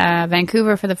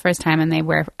Vancouver for the first time and they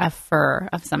wear a fur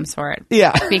of some sort.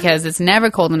 Yeah. Because it's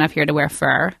never cold enough here to wear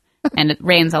fur, and it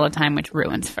rains all the time, which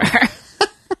ruins fur.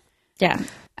 Yeah.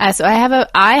 So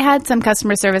I had some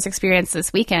customer service experience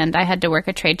this weekend. I had to work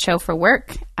a trade show for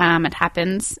work. It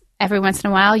happens every once in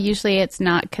a while. Usually it's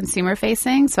not consumer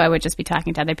facing, so I would just be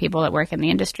talking to other people that work in the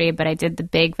industry, but I did the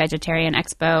big vegetarian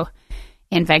expo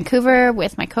in Vancouver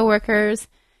with my coworkers,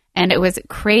 and it was a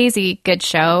crazy good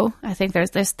show. I think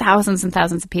there's thousands and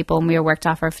thousands of people, and we were worked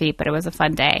off our feet, but it was a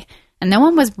fun day. And no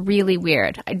one was really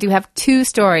weird. I do have 2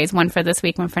 stories, one for this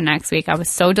week, one for next week. I was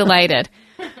so delighted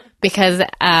because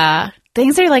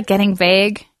things are like getting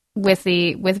vague with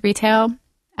retail.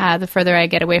 The further I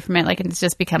get away from it, like it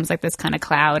just becomes like this kind of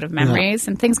cloud of memories,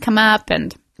 and things come up.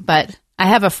 But I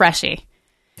have a freshie.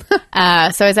 So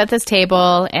I was at this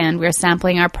table and we were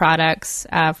sampling our products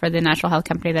for the natural health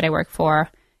company that I work for.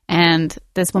 And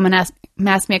this woman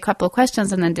asked me a couple of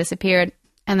questions and then disappeared.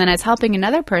 And then I was helping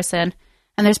another person,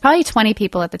 and there's probably 20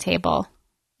 people at the table,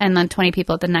 and then 20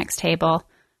 people at the next table,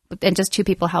 and just 2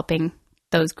 people helping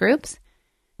those groups.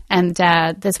 And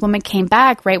this woman came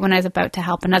back right when I was about to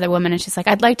help another woman, and she's like,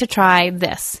 "I'd like to try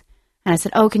this." And I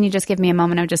said, "Oh, can you just give me a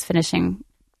moment? I'm just finishing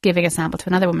giving a sample to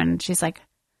another woman." And she's like,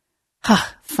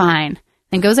 "Fine."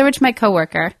 Then goes over to my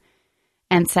coworker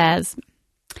and says,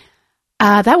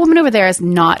 "That woman over there is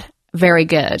not very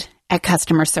good at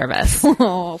customer service."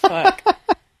 Oh, fuck.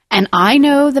 And I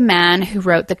know the man who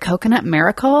wrote the Coconut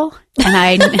Miracle, and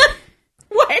I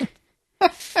What?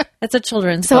 That's a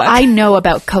children's so book. I know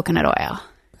about coconut oil,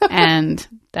 and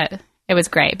that it was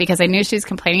great because I knew she was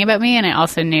complaining about me, and I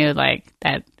also knew like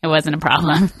that it wasn't a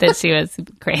problem, that she was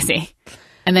crazy.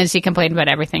 And then she complained about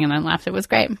everything and then left. It was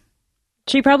great.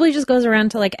 She probably just goes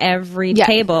around to like every Yeah.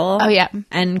 table Oh yeah,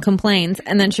 and complains,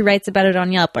 and then she writes about it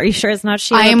on Yelp. Are you sure it's not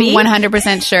Sheila I am B?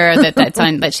 100% sure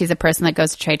that she's a person that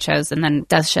goes to trade shows and then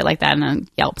does shit like that and then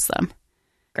Yelps them.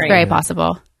 Great. Very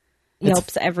possible.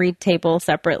 Yelps every table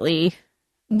separately.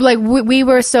 Like we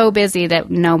were so busy that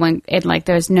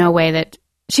there's no way that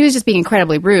she was just being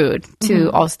incredibly rude to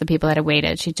also the people that had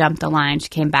waited. She jumped the line. She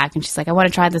came back and she's like, "I want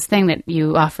to try this thing that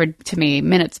you offered to me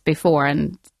minutes before,"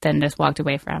 and then just walked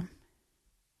away from.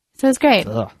 So it was great.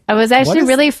 Ugh. It was actually What is-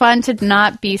 really fun to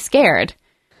not be scared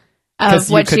Because of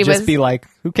you what could she just was. be like,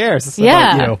 "Who cares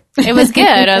Yeah, about you? it was good.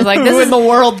 I was like, Who "This in is." the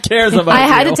world cares about I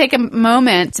you?" had to take a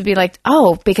moment to be like,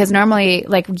 oh, because normally,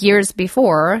 like years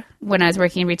before, when I was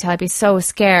working in retail, I'd be so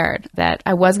scared that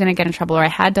I was going to get in trouble or I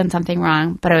had done something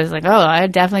wrong. But I was like, oh, I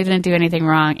definitely didn't do anything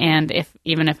wrong. And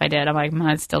even if I did, I'm like,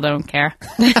 I still don't care.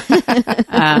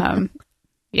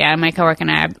 Yeah, my coworker and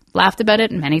I have laughed about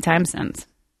it many times since.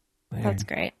 That's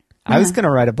great. I was going to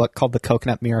write a book called The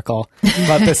Coconut Miracle,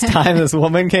 but this time this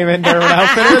woman came into Urban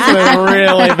Outfitters with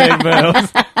really big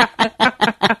moves.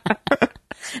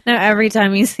 Now every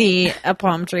time you see a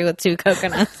palm tree with 2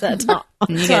 coconuts, that's all.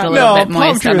 And you get a little No, bit palm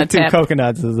moist tree on the with 2 tip.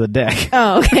 coconuts is a dick.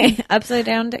 Oh, okay. Upside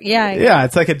down. Yeah. Yeah,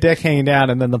 it's like a dick hanging down,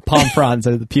 and then the palm fronds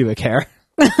are the pubic hair.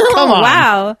 Oh, on.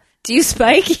 wow. Do you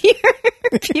spike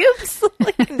your pubes?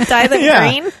 Like, dye them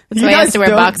green? That's why I have to wear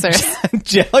don't boxers.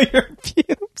 Gel your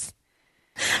pubes.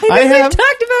 I think we've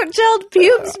talked about gelled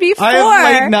pubes before. I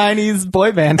have like 90s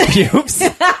boy band pubes.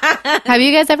 Have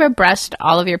you guys ever brushed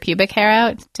all of your pubic hair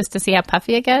out just to see how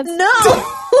puffy it gets? No.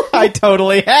 I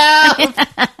totally have.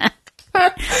 I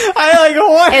like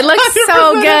what? It looks so 100%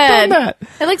 have done good. that.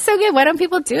 It looks so good. Why don't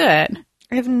people do it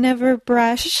I've never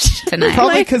brushed. tonight?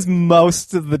 Probably because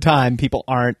most of the time people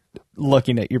aren't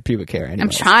looking at your pubic hair anyway. I'm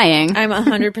trying. I'm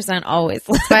 100% always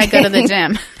looking. That's why I go to the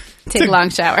gym. Take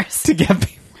long showers. To get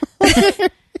people.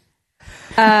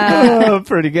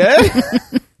 Pretty good.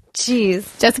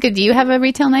 Jeez. Jessica, do you have a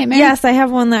retail nightmare? Yes, I have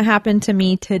one that happened to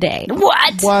me today.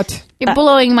 What? What? You're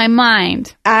blowing my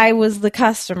mind. I was the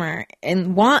customer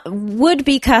and would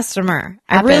be customer.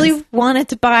 Happens. I really wanted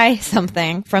to buy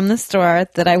something from the store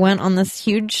that I went on this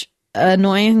huge,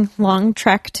 annoying long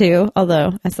trek to,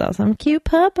 although I saw some cute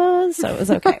puppos, so it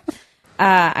was okay.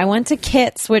 I went to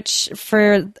Kits, which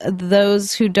for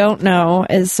those who don't know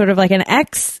is sort of like an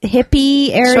ex-hippie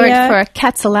area. Short for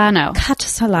Catalano.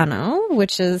 Catalano,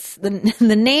 which is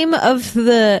the name of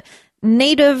the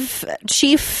native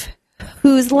chief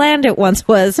whose land it once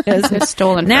was. They're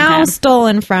stolen from now him.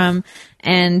 stolen from.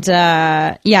 And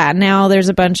now there's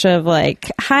a bunch of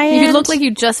like high-end. You look like you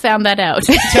just found that out.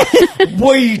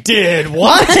 We did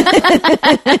what?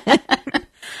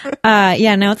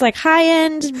 now it's like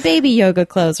high-end baby yoga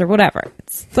clothes or whatever.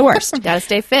 It's the worst. Gotta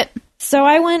stay fit. So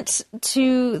I went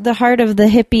to the heart of the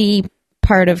hippie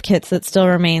part of Kits that still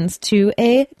remains to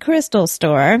a crystal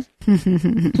store,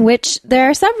 which there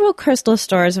are several crystal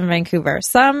stores in Vancouver.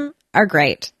 Some are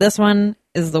great. This one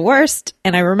is the worst.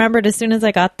 And I remembered as soon as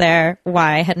I got there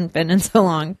why I hadn't been in so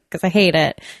long, because I hate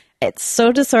it. It's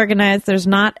so disorganized. There's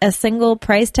not a single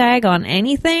price tag on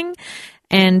anything.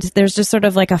 And there's just sort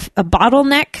of like a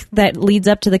bottleneck that leads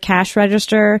up to the cash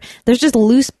register. There's just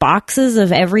loose boxes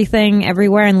of everything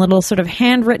everywhere and little sort of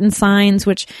handwritten signs,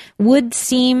 which would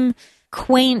seem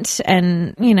quaint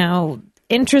and, you know,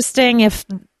 interesting if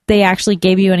they actually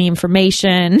gave you any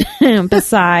information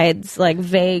besides like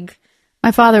vague.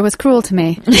 My father was cruel to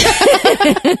me.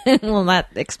 Well, that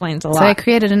explains a lot. So I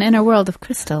created an inner world of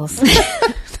crystals.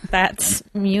 That's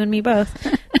you and me both.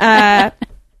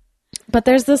 But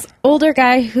there's this older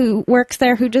guy who works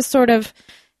there who just sort of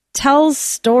tells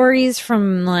stories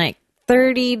from like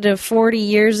 30 to 40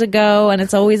 years ago. And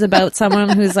it's always about someone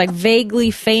who's like vaguely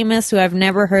famous who I've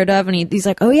never heard of. And he's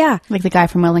like, oh, yeah. Like the guy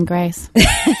from Will and Grace.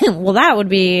 Well, that would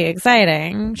be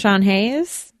exciting. Sean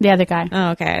Hayes? The other guy.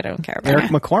 Oh, okay. I don't care about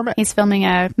Eric McCormick. He's filming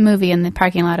a movie in the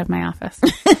parking lot of my office.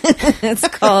 It's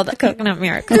called Coconut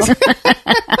Miracle.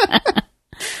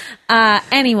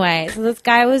 Anyway, so this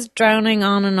guy was droning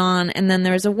on, and then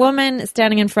there was a woman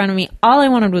standing in front of me. All I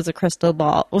wanted was a crystal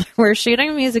ball. We're shooting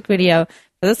a music video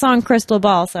for the song Crystal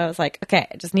Ball, so I was like, okay,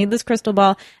 I just need this crystal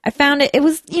ball. I found it. It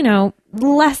was, you know,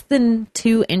 less than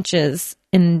 2 inches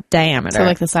in diameter. So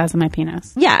like the size of my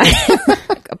penis. Yeah.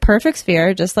 A perfect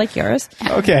sphere, just like yours.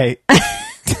 Okay.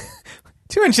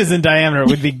 2 inches in diameter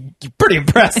would be pretty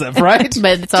impressive, right?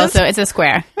 But it's also, it's a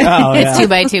square. Oh, It's yeah. 2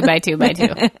 by 2 by 2 by 2. A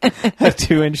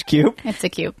 2-inch cube. It's a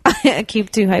cube. Cube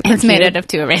 2 hyper. It's made out of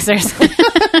 2 erasers.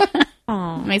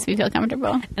 Makes me feel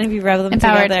comfortable. And if you rub them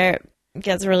Empowered. together, it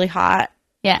gets really hot.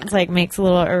 Yeah. It's like makes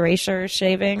little erasure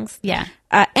shavings. Yeah.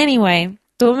 Anyway,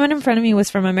 the woman in front of me was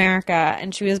from America,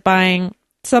 and she was buying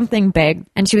something big,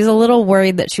 and she was a little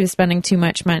worried that she was spending too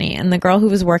much money. And the girl who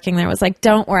was working there was like,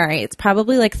 don't worry, it's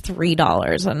probably like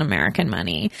 $3 in American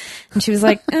money. And she was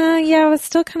like, yeah, it's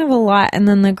still kind of a lot. And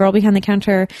then the girl behind the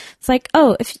counter was like,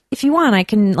 oh, if you want, I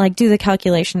can like do the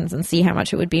calculations and see how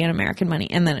much it would be in American money.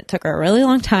 And then it took her a really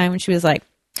long time, and she was like,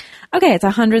 okay, it's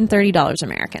 $130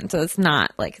 American, so it's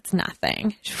not like it's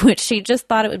nothing, which she just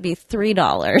thought it would be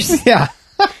 $3. Yeah.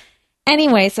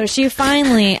 Anyway, so she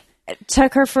finally, it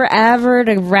took her forever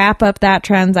to wrap up that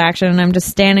transaction, and I'm just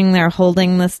standing there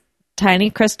holding this tiny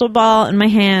crystal ball in my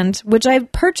hand, which I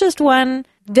purchased one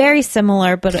very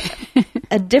similar, but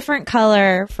a different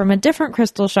color from a different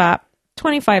crystal shop,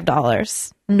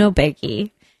 $25, no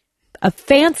biggie. A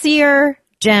fancier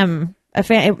gem.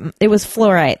 It was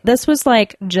fluorite. This was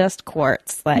like just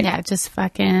quartz, like Yeah, just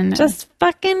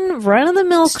fucking run of the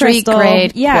mill street crystal.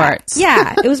 grade Yeah, quartz.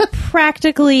 yeah. It was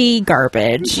practically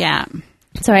garbage. Yeah.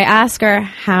 So I ask her,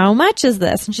 how much is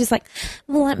this? And she's like,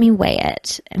 well, let me weigh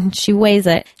it. And she weighs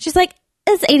it. She's like,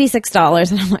 it's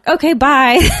 $86. And I'm like, okay,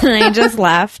 bye. And I just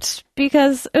left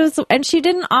because it was, and she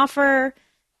didn't offer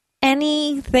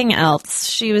anything else.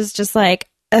 She was just like,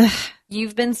 ugh,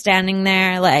 you've been standing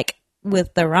there like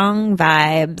with the wrong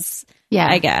vibes. Yeah.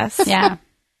 I guess. Yeah.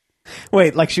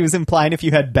 Wait, like she was implying if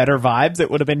you had better vibes, it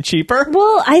would have been cheaper?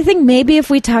 Well, I think maybe if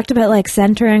we talked about like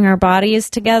centering our bodies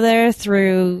together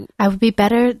through, I would be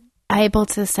better able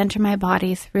to center my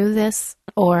body through this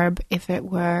orb if it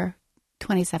were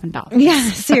 $27.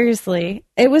 yeah, seriously,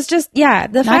 it was just, yeah,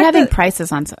 the Not fact having that,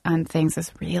 prices on things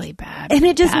is really bad. and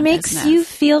it just bad makes business. you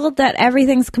feel that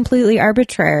everything's completely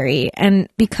arbitrary. And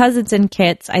because it's in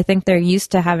Kits, I think they're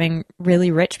used to having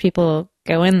really rich people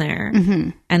go in there,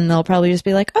 and they'll probably just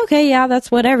be like, okay, yeah,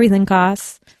 that's what everything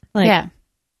costs. Like, Yeah.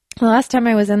 the last time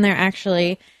I was in there,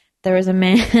 actually, there was a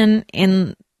man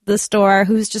in the store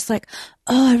who was just like,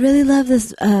 oh, I really love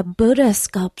this Buddha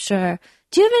sculpture.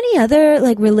 Do you have any other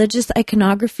like religious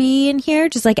iconography in here?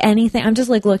 Just like anything. I'm just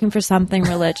like looking for something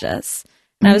religious.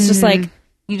 And I was just like,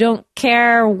 you don't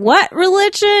care what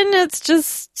religion? It's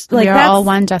just like You're all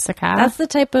one, Jessica. that's the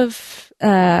type of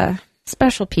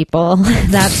special people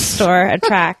that store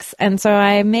attracts. And so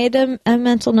I made a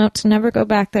mental note to never go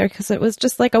back there because it was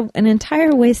just like an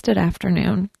entire wasted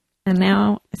afternoon. And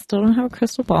now I still don't have a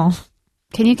crystal ball.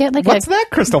 Can you get like What's that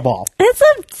crystal ball?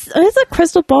 It's a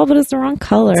crystal ball, but it's the wrong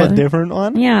color. It's a different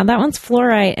one? Yeah, that one's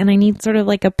fluorite, and I need sort of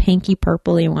like a pinky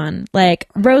purpley one. Like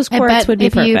rose I quartz bet would be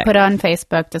if perfect. you put on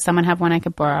Facebook, does someone have one I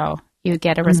could borrow? You would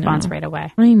get a response right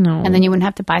away. I know. And then you wouldn't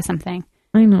have to buy something.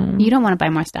 I know. You don't want to buy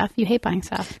more stuff. You hate buying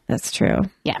stuff. That's true.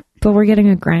 Yeah. But we're getting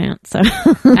a grant, so.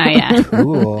 Oh, yeah.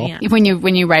 Cool. Yeah.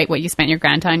 When you write what you spent your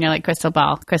grant on, you're like, crystal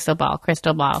ball, crystal ball,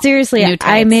 crystal ball. Seriously, New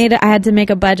I types. had to make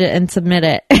a budget and submit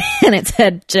it, and it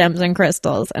said gems and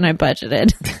crystals, and I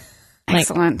budgeted. like,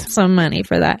 Excellent. some money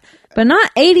for that. But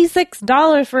not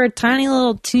 $86 for a tiny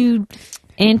little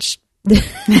 2-inch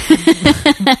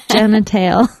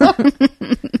genital.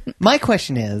 My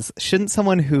question is, shouldn't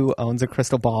someone who owns a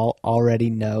crystal ball already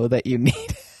know that you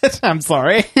need it? I'm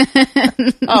sorry.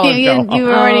 Oh, you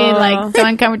were already like so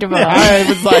uncomfortable. I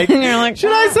was like, You're like,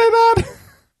 should I say that?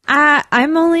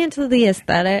 I'm only into the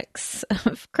aesthetics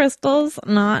of crystals,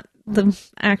 not the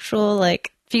actual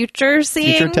like future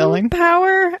seeing Future-telling?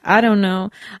 power. I don't know.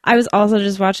 I was also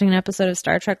just watching an episode of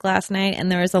Star Trek last night,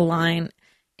 and there was a line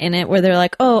in it where they're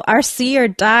like, "Oh, our seer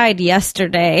died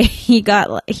yesterday. He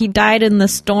died in the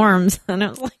storms," and I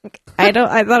was like, I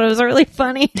thought it was really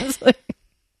funny. It's like,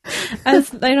 I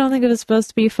don't think it was supposed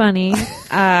to be funny.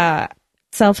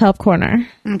 Self-help corner.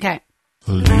 Okay.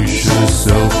 Alicia's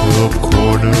Self-Help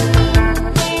Corner.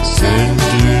 Send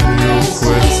in your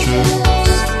questions.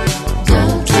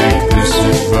 Don't take this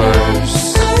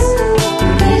advice.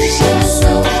 Alicia's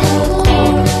Self-Help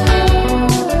Corner.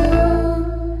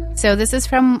 So this is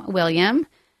from William.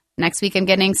 Next week I'm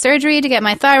getting surgery to get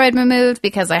my thyroid removed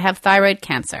because I have thyroid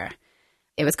cancer.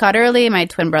 It was caught early. My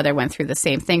twin brother went through the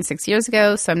same thing 6 years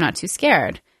ago, so I'm not too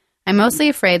scared. I'm mostly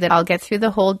afraid that I'll get through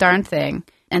the whole darn thing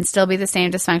and still be the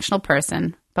same dysfunctional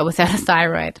person, but without a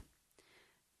thyroid.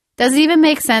 Does it even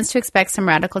make sense to expect some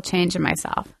radical change in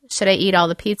myself? Should I eat all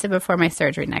the pizza before my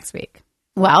surgery next week?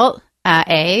 Well,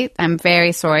 I'm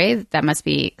very sorry. That must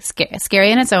be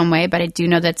scary in its own way, but I do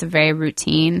know that's a very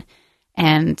routine,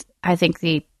 and I think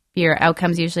your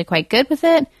outcome's usually quite good with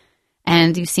it,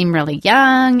 and you seem really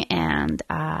young, and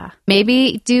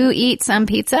maybe do eat some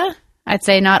pizza. I'd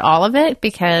say not all of it,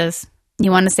 because you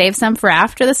want to save some for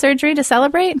after the surgery to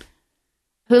celebrate?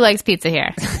 Who likes pizza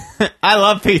here? I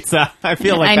love pizza. I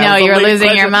feel like I that know, was the you're least losing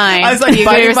your question. mind. I was like, You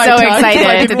biting were my so tongue. excited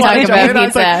I to didn't talk want about to. And I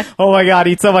was like, pizza. oh my God,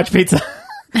 eat so much pizza.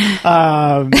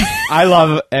 I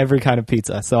love every kind of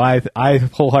pizza, so I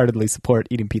wholeheartedly support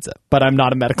eating pizza, but I'm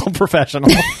not a medical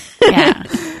professional. Yeah.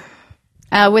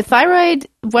 With thyroid,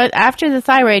 after the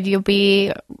thyroid,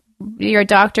 your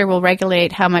doctor will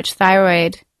regulate how much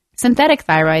synthetic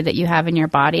thyroid that you have in your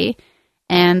body.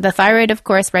 And the thyroid, of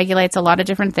course, regulates a lot of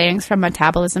different things from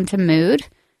metabolism to mood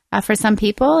for some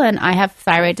people. And I have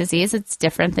thyroid disease. It's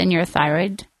different than your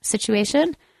thyroid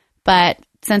situation. But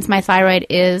since my thyroid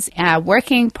is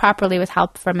working properly with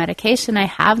help from medication, I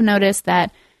have noticed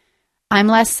that I'm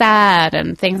less sad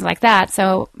and things like that.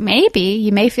 So maybe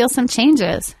you may feel some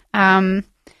changes. Anyways,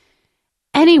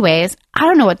 I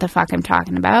don't know what the fuck I'm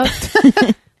talking about.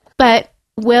 But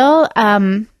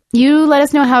you let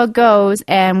us know how it goes,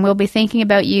 and we'll be thinking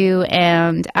about you.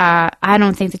 And I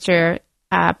don't think that you're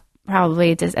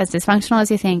probably as dysfunctional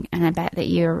as you think, and I bet that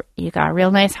you got a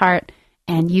real nice heart,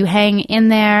 and you hang in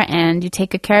there, and you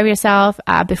take good care of yourself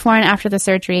before and after the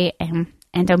surgery, and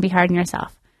don't be hard on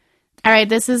yourself. All right,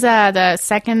 this is the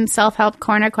second self-help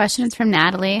corner question. It's from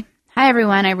Natalie. Hi,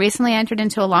 everyone. I recently entered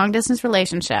into a long-distance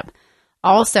relationship.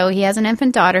 Also, he has an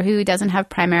infant daughter who he doesn't have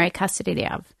primary custody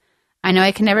of. I know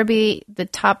I can never be the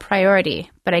top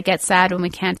priority, but I get sad when we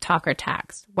can't talk or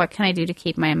text. What can I do to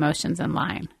keep my emotions in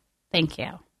line? Thank you.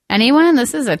 Anyone?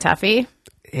 This is a toughie.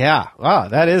 Yeah. Wow,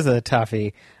 that is a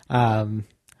toughie. I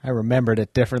remembered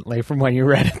it differently from when you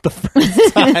read it the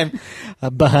first time.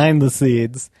 Behind the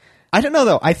scenes. I don't know,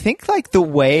 though. I think like the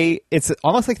way it's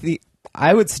almost like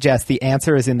I would suggest the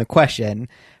answer is in the question,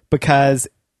 because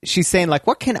she's saying like,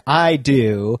 what can I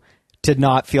do to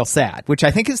not feel sad, which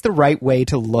I think is the right way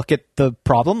to look at the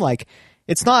problem. Like,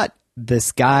 it's not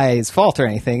this guy's fault or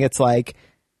anything. It's like,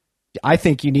 I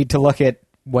think you need to look at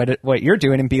what you're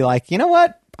doing and be like, you know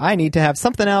what? I need to have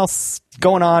something else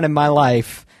going on in my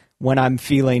life when I'm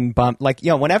feeling bummed. Like,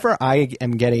 whenever I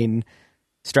am getting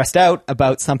stressed out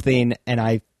about something and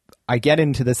I get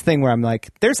into this thing where I'm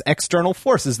like, there's external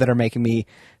forces that are making me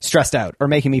stressed out or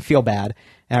making me feel bad.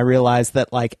 And I realize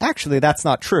that, like, actually that's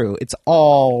not true. It's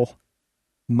all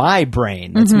my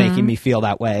brain that's making me feel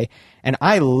that way. And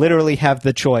I literally have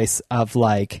the choice of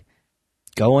like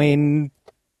going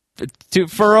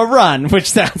for a run,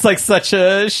 which sounds like such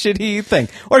a shitty thing,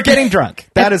 or getting drunk.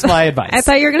 That is my advice. I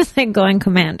thought you were going to say going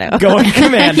commando. Going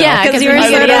commando. Yeah, because you were I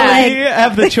sort of literally like,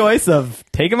 have the choice of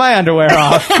taking my underwear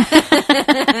off,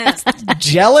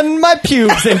 gelling my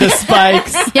pubes into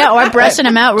spikes. Yeah, or brushing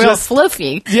them out real Just-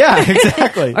 floofy. Yeah,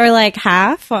 exactly. or like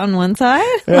half on one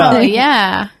side. Yeah. Oh,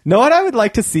 yeah. Know what I would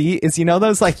like to see is,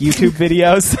 those like YouTube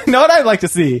videos? Know what I'd like to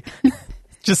see?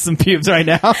 Just some pubes right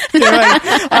now. No,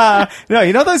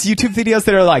 those YouTube videos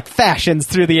that are like fashions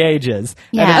through the ages.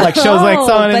 And Yeah. it like shows like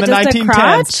someone in but the just a 1910s.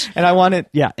 crotch? And I want it,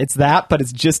 yeah, it's that, but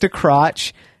it's just a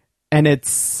crotch and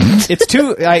it's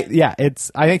too. I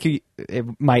think it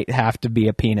might have to be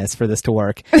a penis for this to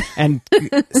work, and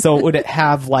so would it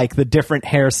have like the different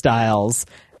hairstyles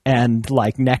and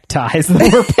like neckties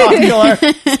that were popular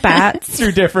Spats.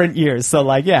 through different years? So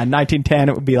like, yeah, in 1910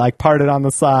 it would be like parted on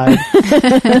the side.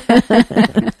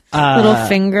 Little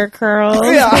finger curls.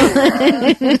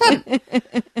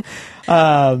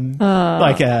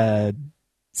 Like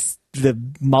the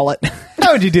mullet.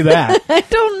 How would you do that? I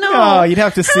don't know. Oh, you'd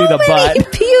have to see the How many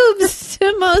butt. pubes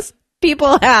do most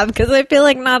people have? Because I feel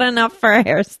like not enough for a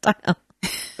hairstyle.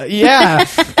 Yeah.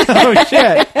 Oh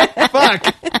shit.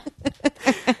 Fuck.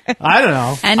 I don't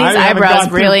know. And his I haven't eyebrows gone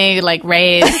through- really like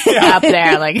raised up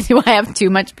there. Like, do I have too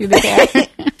much pubic hair?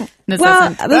 This Well,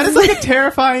 doesn't- That is like a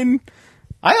terrifying.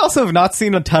 I also have not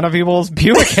seen a ton of people's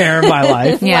pubic hair in my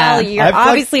life. Yeah. Well, you're I've, like-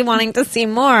 obviously wanting to see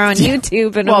more on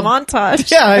YouTube and Well, a montage.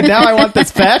 Yeah, now I want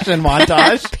this fashion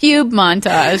montage. pube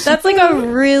montage. That's like a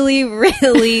really,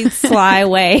 really sly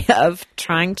way of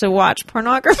trying to watch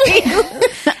pornography.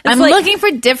 I'm like- looking for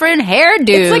different hairdos.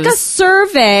 It's like a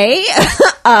survey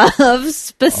of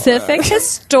specific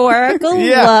historical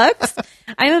Yeah. looks.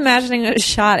 I'm imagining a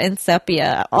shot in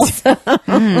sepia also.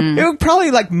 It would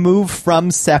probably like move from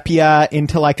sepia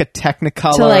into like a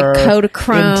Technicolor, To, like,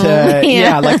 Kodachrome.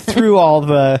 Yeah. like through all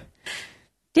the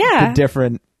Yeah.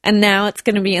 different. And now it's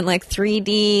going to be in like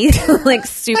 3D, like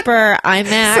super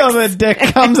IMAX. So the dick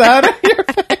comes out of your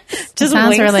face. Just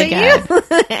Sounds winks really at you.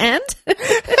 And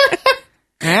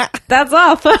that's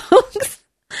all, folks.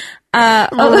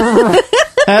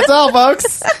 That's all,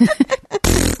 folks.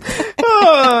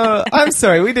 Oh, I'm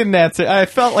sorry, we didn't answer. I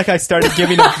felt like I started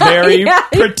giving a very Yeah.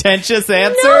 pretentious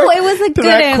answer. No, it was a to good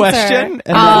that answer. question.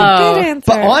 And Oh. Good answer.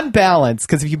 but on balance,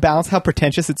 because if you balance how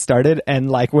pretentious it started and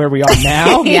like where we are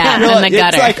now, Yeah, you're in like- the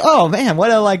gutter. it's like, oh man,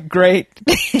 what a like great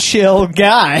chill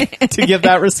guy to give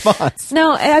that response.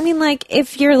 No, I mean, like,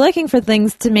 if you're looking for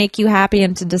things to make you happy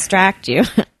and to distract you,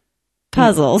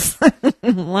 puzzles.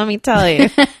 Let me tell you.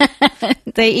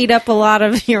 They eat up a lot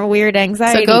of your weird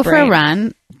anxiety. So go for a brain.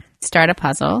 run, start a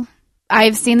puzzle.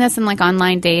 I've seen this in like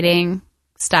online dating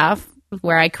stuff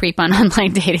where I creep on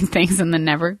online dating things and then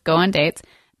never go on dates.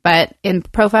 But in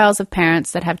profiles of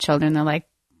parents that have children, they're like,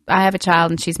 I have a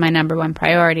child and she's my number one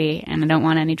priority and I don't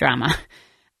want any drama.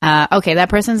 Okay, that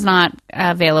person's not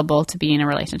available to be in a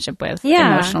relationship with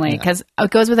Yeah. emotionally, because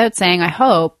it goes without saying, I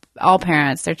hope all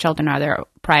parents, their children are their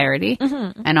priority,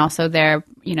 and also their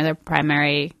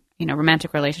primary,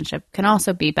 romantic relationship can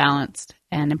also be balanced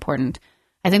and important.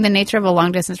 I think the nature of a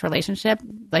long distance relationship,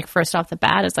 like first off the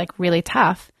bat, is like really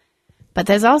tough. But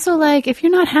there's also like, if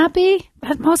you're not happy,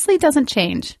 that mostly doesn't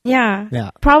change. Yeah. Yeah.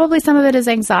 Probably some of it is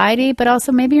anxiety, but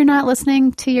also maybe you're not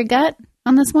listening to your gut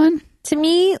on this one. To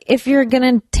me, if you're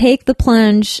going to take the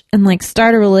plunge and like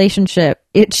start a relationship,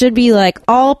 it should be like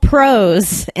all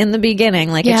pros in the beginning.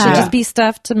 Like it should Yeah. just be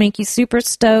stuff to make you super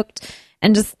stoked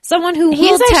and just someone who He's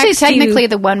will actually text technically you.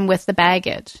 the one with the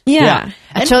baggage. Yeah.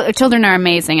 Children are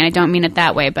amazing, and I don't mean it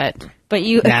that way, but But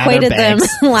you Nah, equated they're them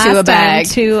bags. last To a time bag.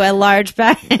 to a large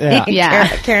bag. Yeah. Yeah.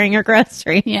 Carrying your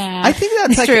groceries. yeah, I think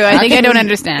that's like true. I think I don't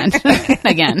actually- understand.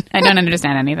 Again, I don't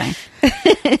understand anything. I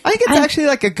think it's actually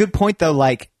like a good point though.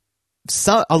 Like,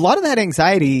 a lot of that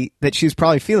anxiety that she's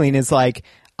probably feeling is like,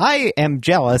 I am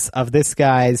jealous of this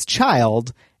guy's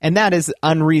child, and that is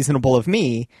unreasonable of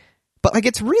me. But like,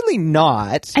 it's really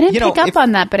not. I didn't pick up if-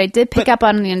 on that, but I did pick up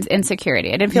on the insecurity.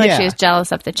 I didn't feel like Yeah. she was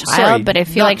jealous of the child, Sorry, but I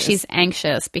feel not- like she's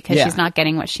anxious because Yeah. she's not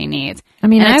getting what she needs. I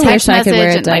mean, And a I wish text I could wear a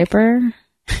message and, like, diaper.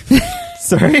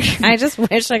 Sorry. I just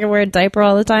wish I could wear a diaper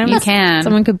all the time. You can.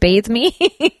 Someone could bathe me.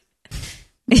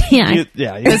 Yeah.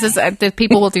 Yeah. This is the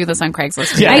people will do this on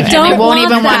Craigslist. Yeah. too, I and don't they won't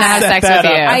want even want to that. have Set sex that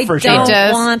with you. up. I For They sure. don't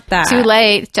just, want that. Too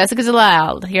late. Jessica's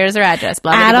allowed. Here's her address.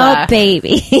 Blah blah Adult blah.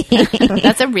 baby.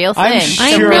 That's a real thing. I'm It's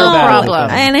sure a real that is problem. a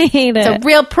thing. And I hate it. It's a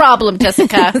real problem,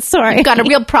 Jessica. Sorry. You've got a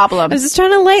real problem. I was just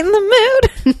trying to lighten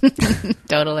the mood.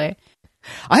 Totally.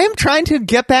 I am trying to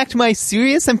get back to my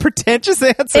serious and pretentious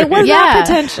answer. It was Yeah. not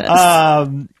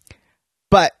pretentious.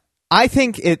 But I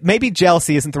think it maybe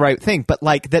jealousy isn't the right thing, but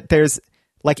like that there's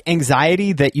like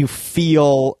anxiety that you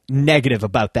feel negative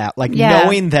about that, like Yeah.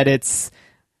 knowing that it's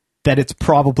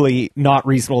probably not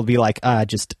reasonable to be like,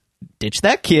 just ditch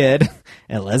that kid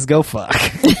and let's go fuck.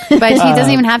 But he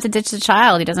doesn't even have to ditch the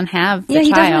child. He doesn't have the Yeah,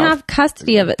 he child. doesn't have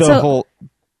custody of it. The So whole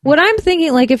what I'm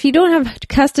thinking, like, if you don't have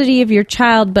custody of your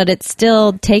child, but it's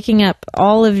still taking up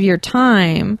all of your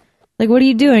time, like, what are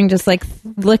you doing? Just like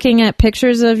looking at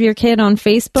pictures of your kid on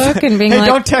Facebook and being hey, like,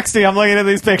 don't text me. I'm looking at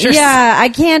these pictures. yeah, I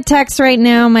can't text right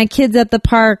now. My kid's at the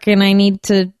park and I need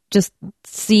to just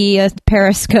see a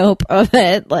periscope of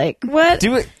it. Like, what?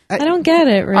 Do it. I don't get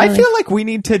it, really. I feel like we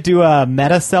need to do a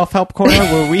meta self-help corner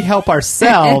where we help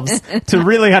ourselves to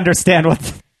really understand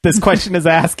what this question is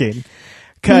asking.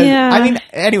 Because, Yeah. I mean,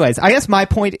 anyways, I guess my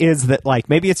point is that, like,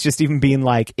 maybe it's just even being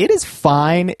like, it is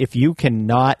fine if you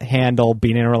cannot handle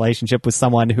being in a relationship with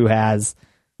someone who has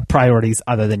priorities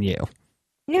other than you.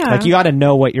 Yeah. Like, you got to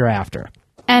know what you're after,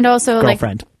 And also,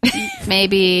 girlfriend. like,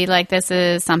 maybe like this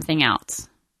is something else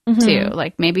too.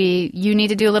 Like maybe you need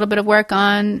to do a little bit of work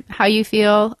on how you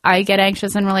feel. I get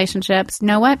anxious in relationships.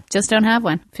 Know what? Just don't have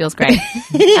one. Feels great.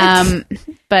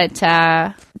 But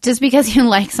just because you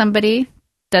like somebody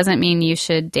doesn't mean you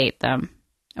should date them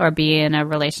or be in a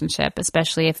relationship,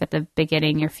 especially if at the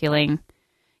beginning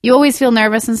you always feel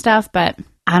nervous and stuff, but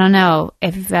I don't know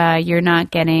if you're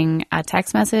not getting a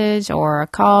text message or a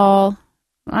call,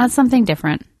 that's something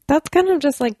different. That's kind of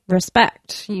just like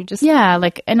respect. You just Yeah,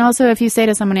 like, and also if you say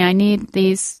to somebody, I need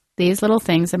these little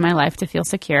things in my life to feel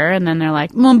secure, and then they're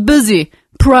like, I'm busy,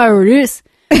 priorities.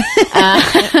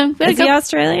 Is he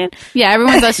Australian? Yeah,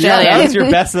 everyone's Yeah, Australian. that was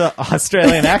your best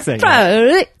Australian accent.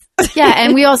 Yeah,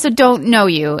 and we also don't know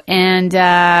you. And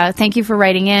thank you for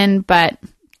writing in, but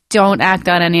don't act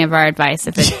on any of our advice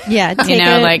if it, Yeah, take you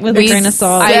know, it like with a grain of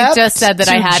salt. I just said that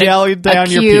I To had gel a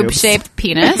down your cube-shaped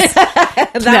penis.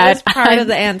 that was that part of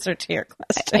the answer to your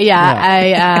question.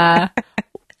 Yeah, I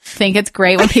think it's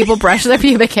great when people brush their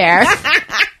pubic hair.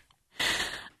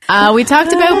 We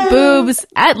talked about boobs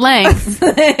at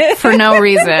length for no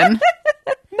reason.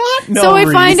 So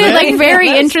I find it like very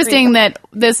interesting that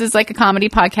this is like a comedy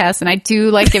podcast, and I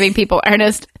do like giving people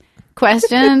earnest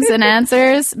questions and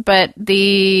answers, but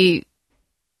the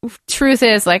truth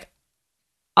is, like,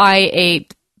 I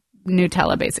ate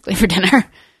Nutella basically for dinner. It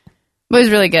was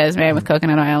really good. It was made with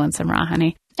coconut oil and some raw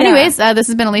honey. Anyways, this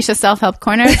has been Alicia's Self-Help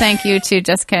Corner. Thank you to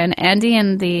Jessica and Andy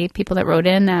and the people that wrote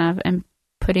in and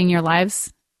putting your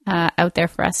lives out there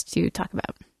for us to talk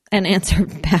about. And answer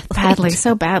badly.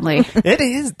 So badly.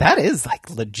 That is like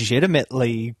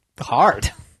legitimately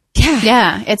hard.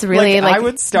 Yeah, it's really I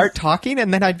would start talking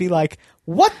and then I'd be like,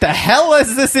 what the hell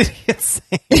is this idiot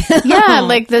saying? yeah,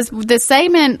 like this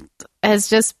segment has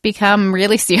just become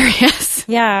really serious.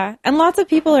 Yeah. And lots of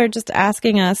people are just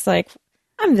asking us, like,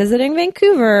 I'm visiting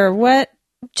Vancouver. What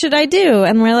should I do?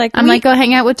 And we're like, I'm like, go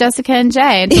hang out with Jessica and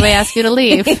Jay until they ask you to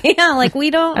leave. yeah, like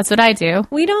we don't That's what I do.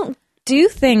 do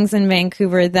things in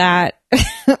Vancouver that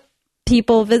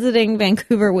people visiting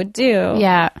Vancouver would do.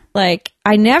 Yeah. Like,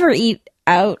 I never eat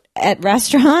out at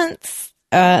restaurants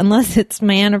unless it's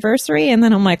my anniversary. And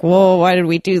then I'm like, whoa, why did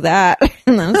we do that?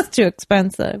 And then it's too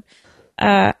expensive.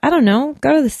 I don't know.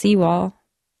 Go to the seawall.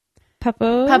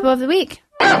 Puppo. Puppo of the week.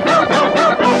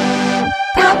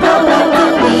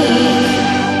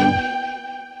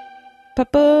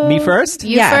 Puppo. Me first?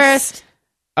 You Yes. first.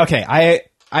 Okay, I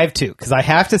have two because I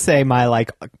have to say my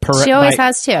like She always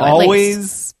has two, at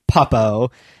always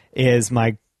Puppo is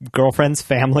my girlfriend's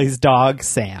family's dog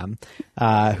Sam,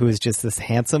 who is just this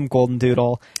handsome golden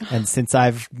doodle. And since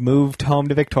I've moved home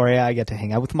to Victoria, I get to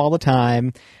hang out with him all the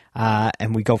time.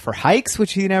 And we go for hikes,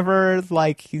 which he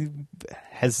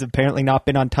has apparently not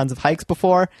been on tons of hikes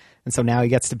before. And so now he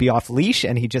gets to be off leash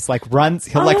and he just like runs,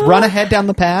 he'll like run ahead down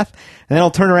the path and then he'll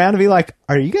turn around and be like,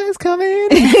 are you guys coming?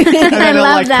 And then he'll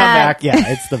love like that. come back.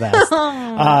 Yeah, it's the best.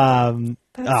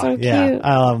 That's so yeah, cute.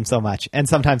 I love him so much. And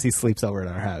sometimes he sleeps over at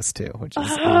our house too, which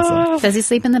is awesome. Does he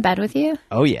sleep in the bed with you?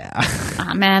 Oh yeah.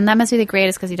 Oh, man, that must be the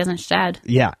greatest because he doesn't shed.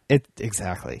 Yeah,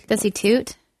 exactly. Does he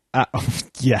toot?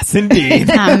 Yes,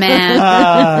 indeed. Oh, man.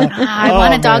 I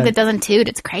want a dog man. that doesn't toot.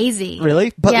 It's crazy.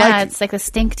 Really? But yeah, like, it's like a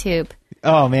stink tube.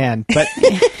 oh man, but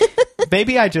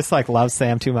maybe I just like love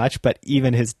Sam too much, but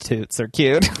even his toots are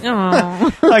cute.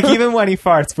 Aw. Like even when he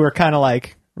farts, we're kind of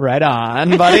like, right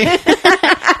on, buddy.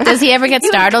 Does he ever get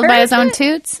startled by his own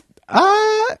toots?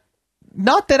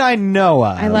 Not that I know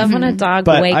of. I love when a dog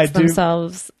But I wakes do-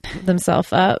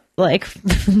 themselves up, like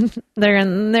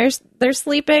they're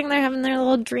sleeping, they're having their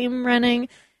little dream running,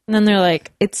 and then they're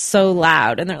like, it's so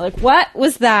loud, and they're like, what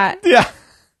was that? Yeah.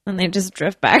 And they just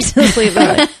drift back to sleep.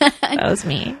 They're like, that was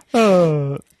me.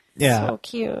 Yeah. So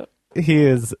cute. He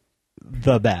is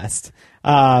the best.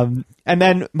 And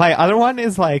then my other one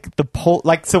is like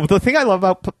so the thing I love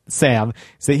about Sam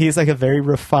is that he's like a very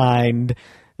refined,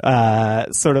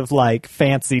 sort of like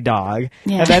fancy dog.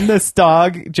 Yeah. And then this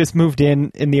dog just moved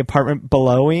in the apartment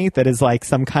below me that is like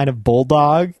some kind of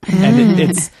bulldog and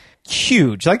it's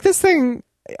huge. Like this thing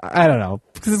I don't know,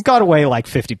 because it's got to weigh like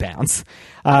 50 pounds.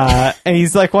 And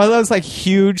he's like one of those like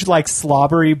huge, like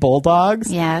slobbery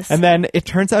bulldogs. Yes. And then it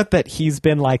turns out that he's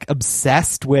been like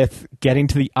obsessed with getting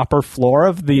to the upper floor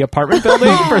of the apartment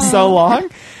building for so long.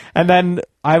 And then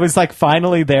I was like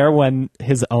finally there when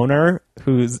his owner,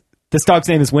 this dog's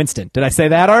name is Winston. Did I say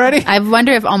that already? I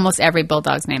wonder if almost every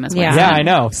bulldog's name is Winston. Yeah, I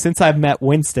know. Since I've met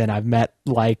Winston, I've met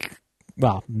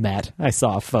I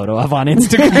saw a photo of on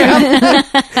Instagram.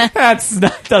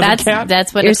 Doesn't count.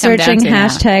 That's what You're it's come down searching to now.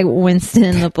 hashtag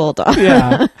Winston the Bulldog.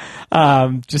 Yeah.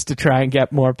 Just to try and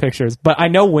get more pictures. But I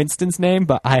know Winston's name,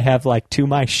 but I have, like, to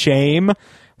my shame,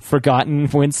 forgotten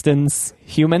Winston's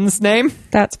human's name.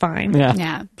 That's fine. Yeah.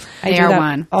 Yeah, I they do are that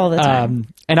one. all the time.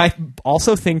 And I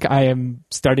also think I am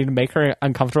starting to make her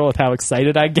uncomfortable with how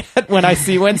excited I get when I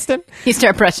see Winston. You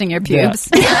start brushing your pubes.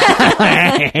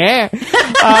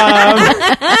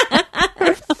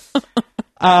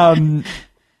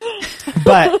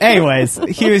 But anyways,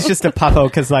 he was just a puppo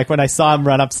because like when I saw him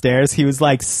run upstairs, he was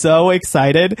like so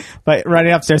excited. But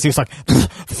running upstairs, he was like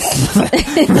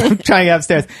trying to get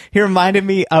upstairs. He reminded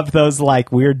me of those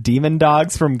like weird demon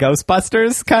dogs from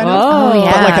Ghostbusters, kind of. Oh,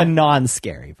 yeah. But like a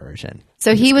non-scary version.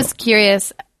 So he was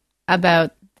curious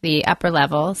about the upper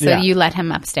level, so Yeah. you let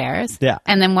him upstairs. Yeah.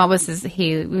 And then what was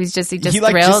he just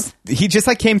Like, thrilled? he just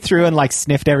like came through and like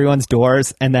sniffed everyone's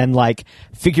doors and then like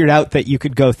figured out that you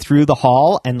could go through the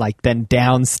hall and like then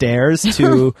downstairs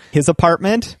to his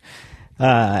apartment.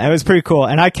 It was pretty cool.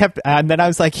 And and then I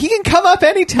was like, he can come up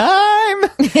anytime.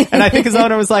 And I think his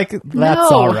owner was like, that's No.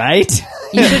 all right.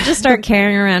 You should just start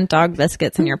carrying around dog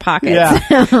biscuits in your pockets.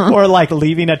 Yeah. Or like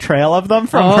leaving a trail of them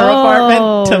from her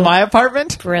apartment to my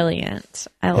apartment. Brilliant.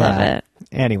 I love Yeah. it.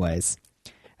 Anyways.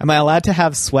 Am I allowed to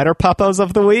have sweater puppos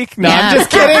of the week? No, Yeah. I'm just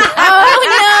kidding.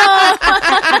 Oh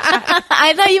no!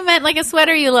 I thought you meant like a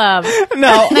sweater you love. No. And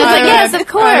I was like, yes, of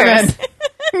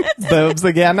course. Boobs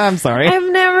again. I'm sorry. I've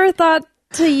never thought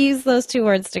to use those two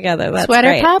words together. That's Sweater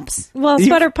great. pups? Well,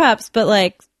 sweater pups, but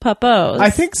like puppos. I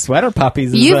think sweater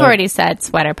puppies is You've a- already said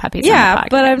sweater puppies. on yeah, the podcast.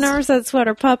 but I've never said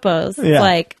sweater puppos. It's Yeah.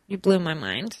 like, you blew my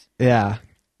mind. Yeah.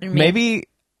 Maybe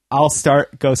I'll start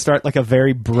like a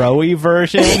very bro-y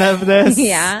version of this.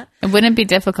 Yeah. It wouldn't be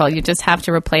difficult. You just have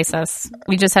to replace us.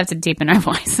 We just have to deepen our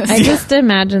voices. I just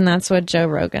imagine that's what Joe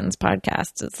Rogan's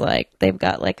podcast is like. They've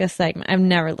got like a segment. I've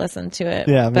never listened to it,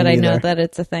 Yeah, me but I know neither. that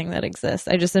it's a thing that exists.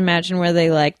 I just imagine where they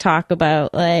like talk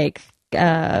about like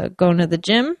going to the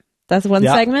gym. That's one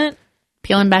Yeah. segment.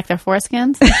 Peeling back their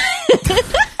foreskins.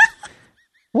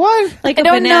 What? Like I a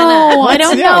don't banana. know. I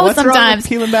don't know what's wrong with sometimes.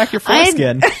 peeling back your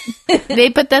foreskin?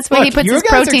 That's where he Look, puts you his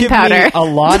guys are protein giving powder. me a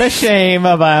lot of shame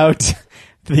about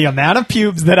the amount of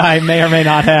pubes that I may or may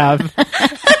not have, and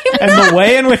the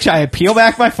way in which I peel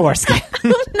back my foreskin.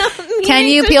 Can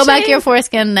you peel back your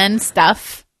foreskin, then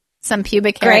stuff some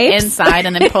pubic hair Grapes? inside,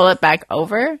 and then pull it back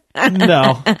over?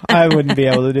 No, I wouldn't be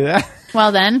able to do that.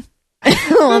 Well, then.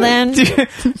 Well, then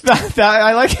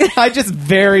I like. I just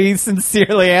very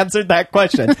sincerely answered that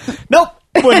question. Nope,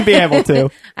 wouldn't be able to.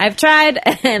 I've tried,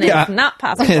 and Yeah. it's not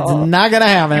possible. It's not gonna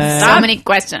happen. So many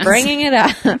questions. Bringing it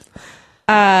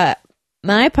up.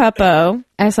 My puppo,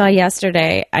 I saw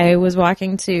yesterday. I was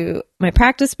walking to my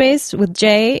practice space with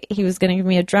Jay. He was going to give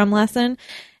me a drum lesson,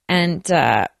 and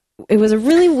it was a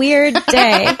really weird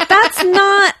day. That's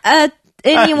not a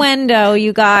innuendo,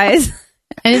 you guys.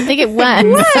 I didn't think it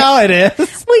was. That's how it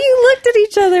is. Well, you looked at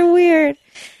each other weird.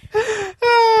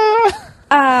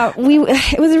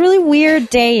 It was a really weird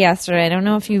day yesterday. I don't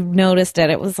know if you noticed it.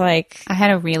 It was like, I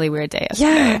had a really weird day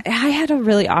yesterday. yeah, I had a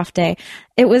really off day.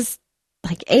 It was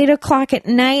like 8:00 at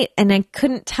night, and I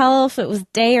couldn't tell if it was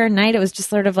day or night. It was just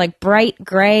sort of like bright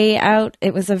gray out.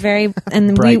 It was a very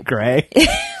Bright gray.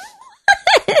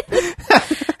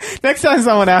 Next time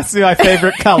someone asks me my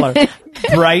favorite color,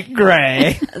 bright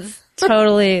gray.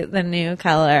 totally the new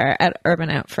color at Urban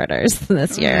Outfitters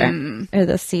this year or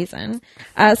this season.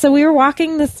 So we were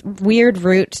walking this weird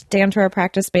route down to our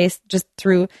practice space, just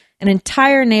through an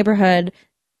entire neighborhood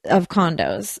of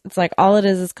condos. It's like all it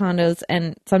is condos,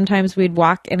 and sometimes we'd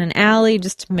walk in an alley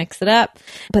just to mix it up.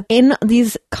 But in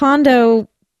these condo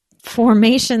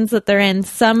formations that they're in,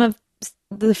 some of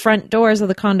the front doors of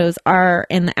the condos are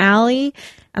in the alley,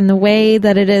 and the way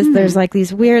that it is, there's like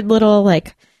these weird little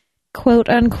like quote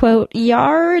unquote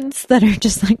yards that are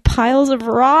just like piles of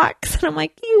rocks, and I'm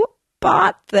like, you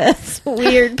bought this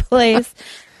weird place.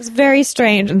 It was very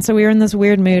strange. And so we were in this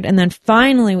weird mood, and then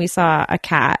finally we saw a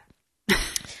cat.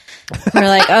 We're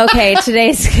like, okay,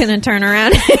 today's gonna turn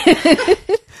around.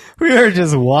 We were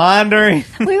just wandering.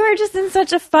 We were just in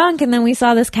such a funk, and then we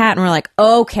saw this cat, and we're like,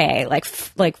 okay, like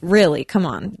really, come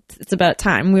on, it's about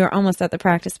time. We were almost at the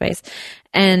practice space,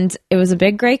 and it was a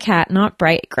big gray cat, not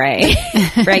bright gray,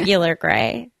 regular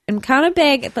gray, and kind of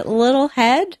big, but little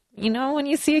head. You know, when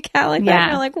you see a cat like that,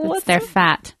 you're like, what's they're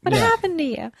fat. What happened to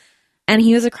you? And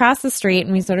he was across the street,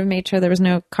 and we sort of made sure there was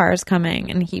no cars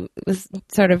coming, and he was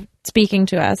sort of speaking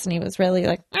to us, and he was really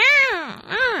like,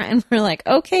 and we're like,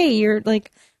 okay, you're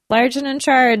like large and in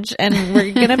charge, and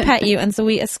we're gonna pet you. And so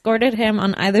we escorted him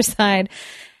on either side,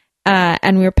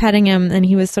 and we were petting him, and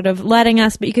he was sort of letting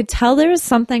us, but you could tell there was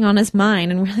something on his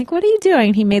mind, and we're like, what are you doing?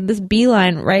 And he made this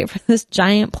beeline right for this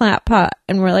giant plant pot,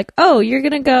 and we're like, oh, you're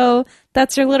gonna go,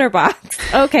 that's your litter box.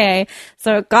 Okay.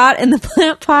 So it got in the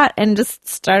plant pot and just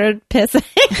started pissing.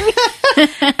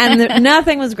 And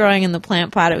nothing was growing in the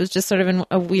plant pot. It was just sort of in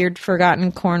a weird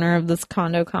forgotten corner of this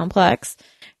condo complex.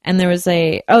 And there was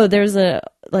a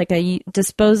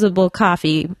disposable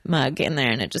coffee mug in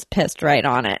there, and it just pissed right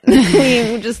on it.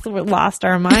 We just lost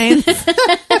our minds.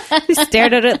 We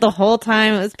stared at it the whole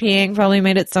time it was peeing, probably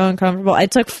made it so uncomfortable. I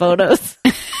took photos.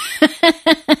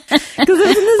 Because it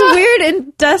was in this weird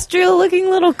industrial looking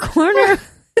little corner.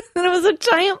 And it was a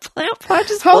giant plant pot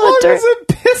just How full long of dirt. was it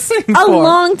pissing A for?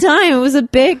 long time. It was a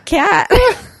big cat.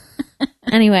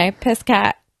 Anyway, piss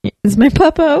cat is my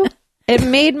puppo. It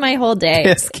made my whole day.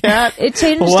 Piss cat. It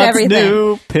changed What's everything.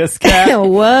 new? Piss cat. Whoa,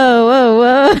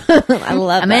 whoa. I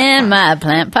love I'm that. in my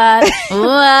plant pot.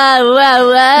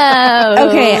 Whoa.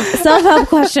 Okay, self-help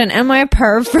question. Am I a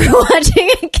perv for watching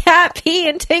a cat pee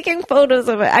and taking photos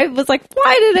of it? I was like,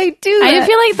 why did I do that? I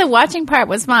feel like the watching part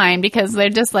was fine because they're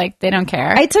just like, they don't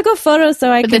care. I took a photo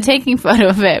so I but could... the taking photo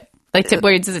of it, like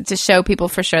to show people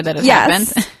for sure that it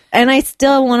happened. And I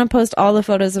still want to post all the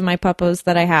photos of my puppos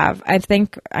that I have. I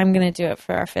think I'm going to do it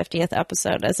for our 50th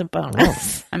episode as a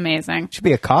bonus. Amazing. Should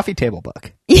be a coffee table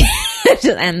book.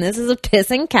 And this is a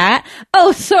pissing cat.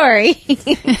 Oh, sorry.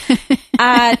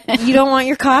 You don't want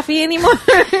your coffee anymore?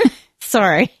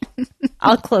 Sorry.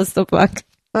 I'll close the book.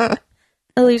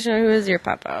 Alicia, who is your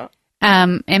puppo?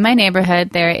 In my neighborhood,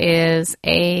 there is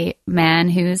a man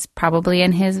who's probably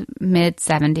in his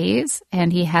mid-70s,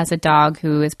 and he has a dog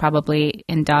who is probably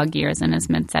in dog years in his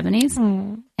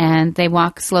mid-70s. And they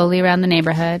walk slowly around the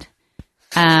neighborhood.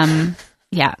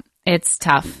 Yeah, it's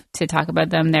tough to talk about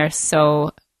them. They're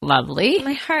so lovely.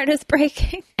 My heart is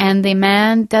breaking. And the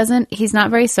man he's not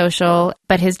very social,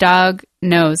 but his dog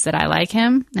knows that I like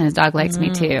him, and his dog likes me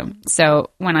too.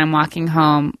 So when I'm walking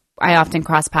home, I often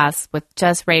cross paths with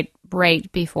just right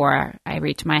before I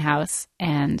reach my house,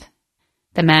 and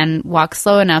the man walks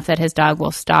slow enough that his dog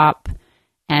will stop,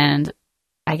 and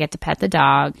I get to pet the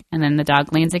dog, and then the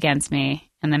dog leans against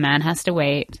me, and the man has to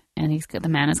wait, and the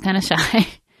man is kind of shy,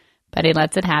 but he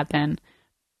lets it happen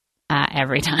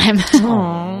every time.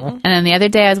 And then the other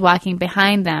day I was walking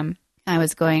behind them. I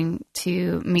was going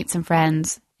to meet some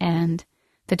friends, and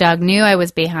the dog knew I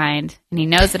was behind, and he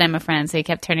knows that I'm a friend, so he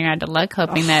kept turning around to look,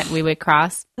 hoping that we would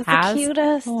cross That's paths. the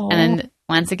cutest. And then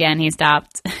once again, he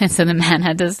stopped, and so the man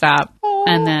had to stop,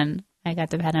 and then I got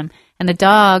to pet him. And the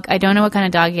dog, I don't know what kind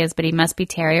of dog he is, but he must be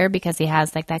terrier because he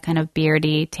has like that kind of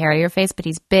beardy terrier face, but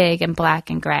he's big and black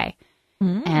and gray,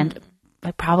 and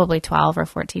like probably 12 or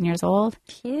 14 years old.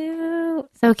 Cute.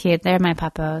 So cute. They're my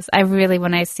puppos. I really,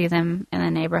 when I see them in the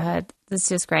neighborhood, it's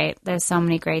just great. There's so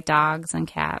many great dogs and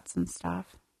cats and stuff.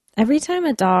 Every time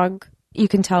a dog, you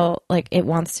can tell, like, it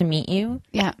wants to meet you,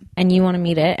 Yeah. and you want to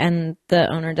meet it, and the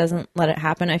owner doesn't let it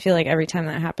happen. I feel like every time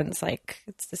that happens, like,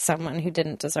 it's someone who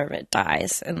didn't deserve it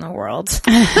dies in the world.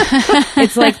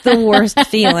 It's like the worst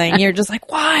feeling. You're just like,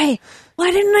 why? Why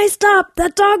didn't I stop?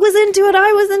 That dog was into it.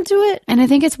 I was into it. And I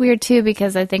think it's weird too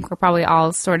because I think we're probably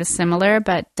all sort of similar,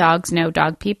 but dogs know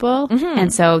dog people,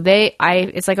 and so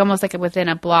it's like almost like within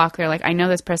a block. They're like, I know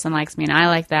this person likes me, and I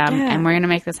like them, Yeah. and we're gonna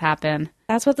make this happen.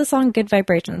 That's what the song Good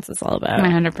Vibrations is all about.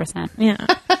 100%. Yeah.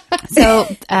 So,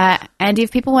 Andy,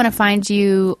 if people want to find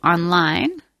you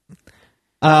online,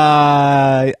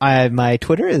 My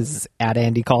Twitter is at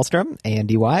Andy Kallstrom,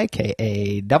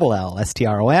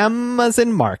 ANDYKALLSTROM, as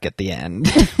in Mark at the end.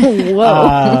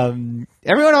 Whoa.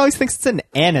 Everyone always thinks it's an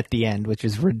N at the end, which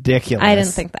is ridiculous. I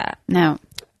didn't think that. no.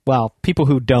 Well, people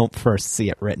who don't first see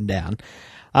it written down.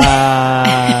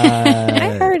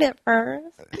 I heard it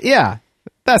first. Yeah,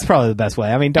 that's probably the best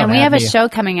way. I mean, don't And we have a me- show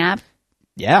coming up.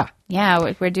 Yeah.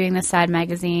 Yeah, we're doing the Sad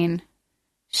Magazine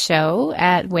show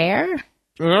at where?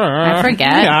 I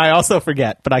forget. Yeah, I also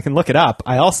forget, but I can look it up.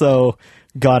 I also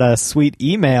got a sweet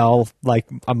email, like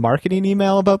a marketing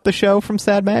email about the show from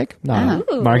Sad Mag. Not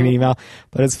a marketing email,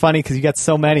 but it's funny because you get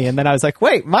so many. And then I was like,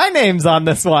 wait, my name's on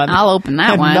this one. I'll open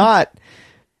that And one. Not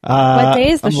What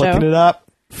day is the I'm show? looking it up.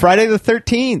 Friday the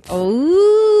 13th.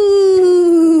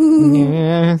 Ooh.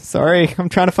 Yeah, sorry, I'm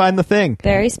trying to find the thing.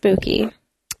 Very spooky.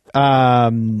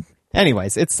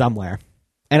 Anyways, it's somewhere.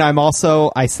 And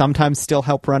I sometimes still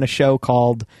help run a show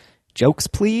called Jokes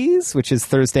Please, which is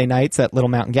Thursday nights at Little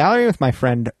Mountain Gallery with my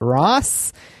friend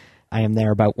Ross. I am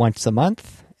there about once a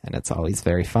month, and it's always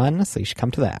very fun, so you should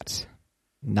come to that.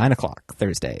 9:00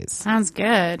 Thursdays. Sounds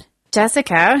good.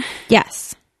 Jessica,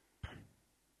 Yes.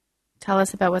 tell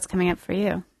us about what's coming up for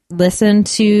you. Listen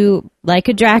to Like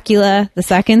a Dracula, the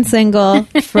second single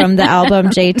from the album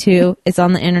J2. It's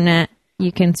on the internet.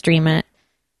 You can stream it.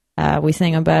 We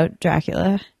sing about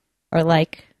Dracula, or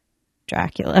like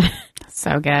Dracula.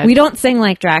 So good. We don't sing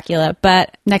like Dracula,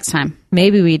 but Next time.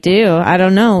 maybe we do. I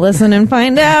don't know. Listen and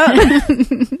find out.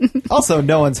 Also,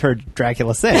 no one's heard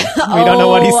Dracula sing. We don't know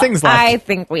what he sings like. I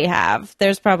think we have.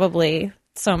 There's probably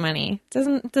so many.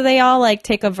 Do they all like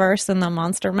take a verse in the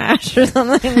Monster Mash or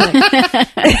something?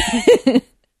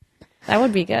 That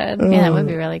would be good. Yeah, that would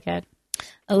be really good.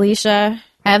 Alicia,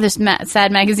 I have this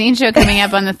sad magazine show coming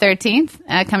up on the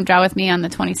 13th. Come draw with me on the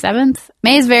 27th.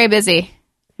 May is very busy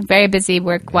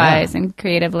work-wise and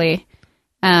creatively.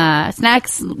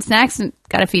 Snacks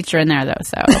got a feature in there, though.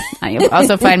 So you'll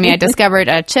also find me. I discovered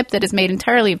a chip that is made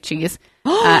entirely of cheese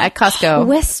at Costco.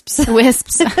 Wisps.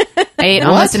 I ate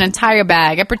almost an entire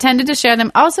bag. I pretended to share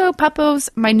them. Also, Puppos,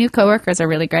 my new coworkers, are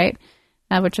really great,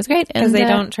 which was great. Because they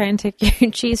don't try and take your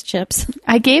cheese chips.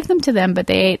 I gave them to them, but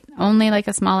they ate only like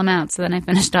a small amount. So then I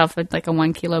finished off with like a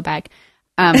 1 kilo bag.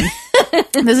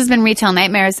 This has been Retail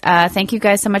Nightmares. Thank you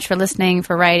guys so much for listening,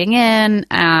 for writing in,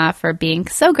 for being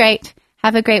so great.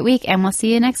 Have a great week, and we'll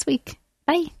see you next week.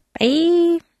 Bye.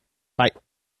 Bye.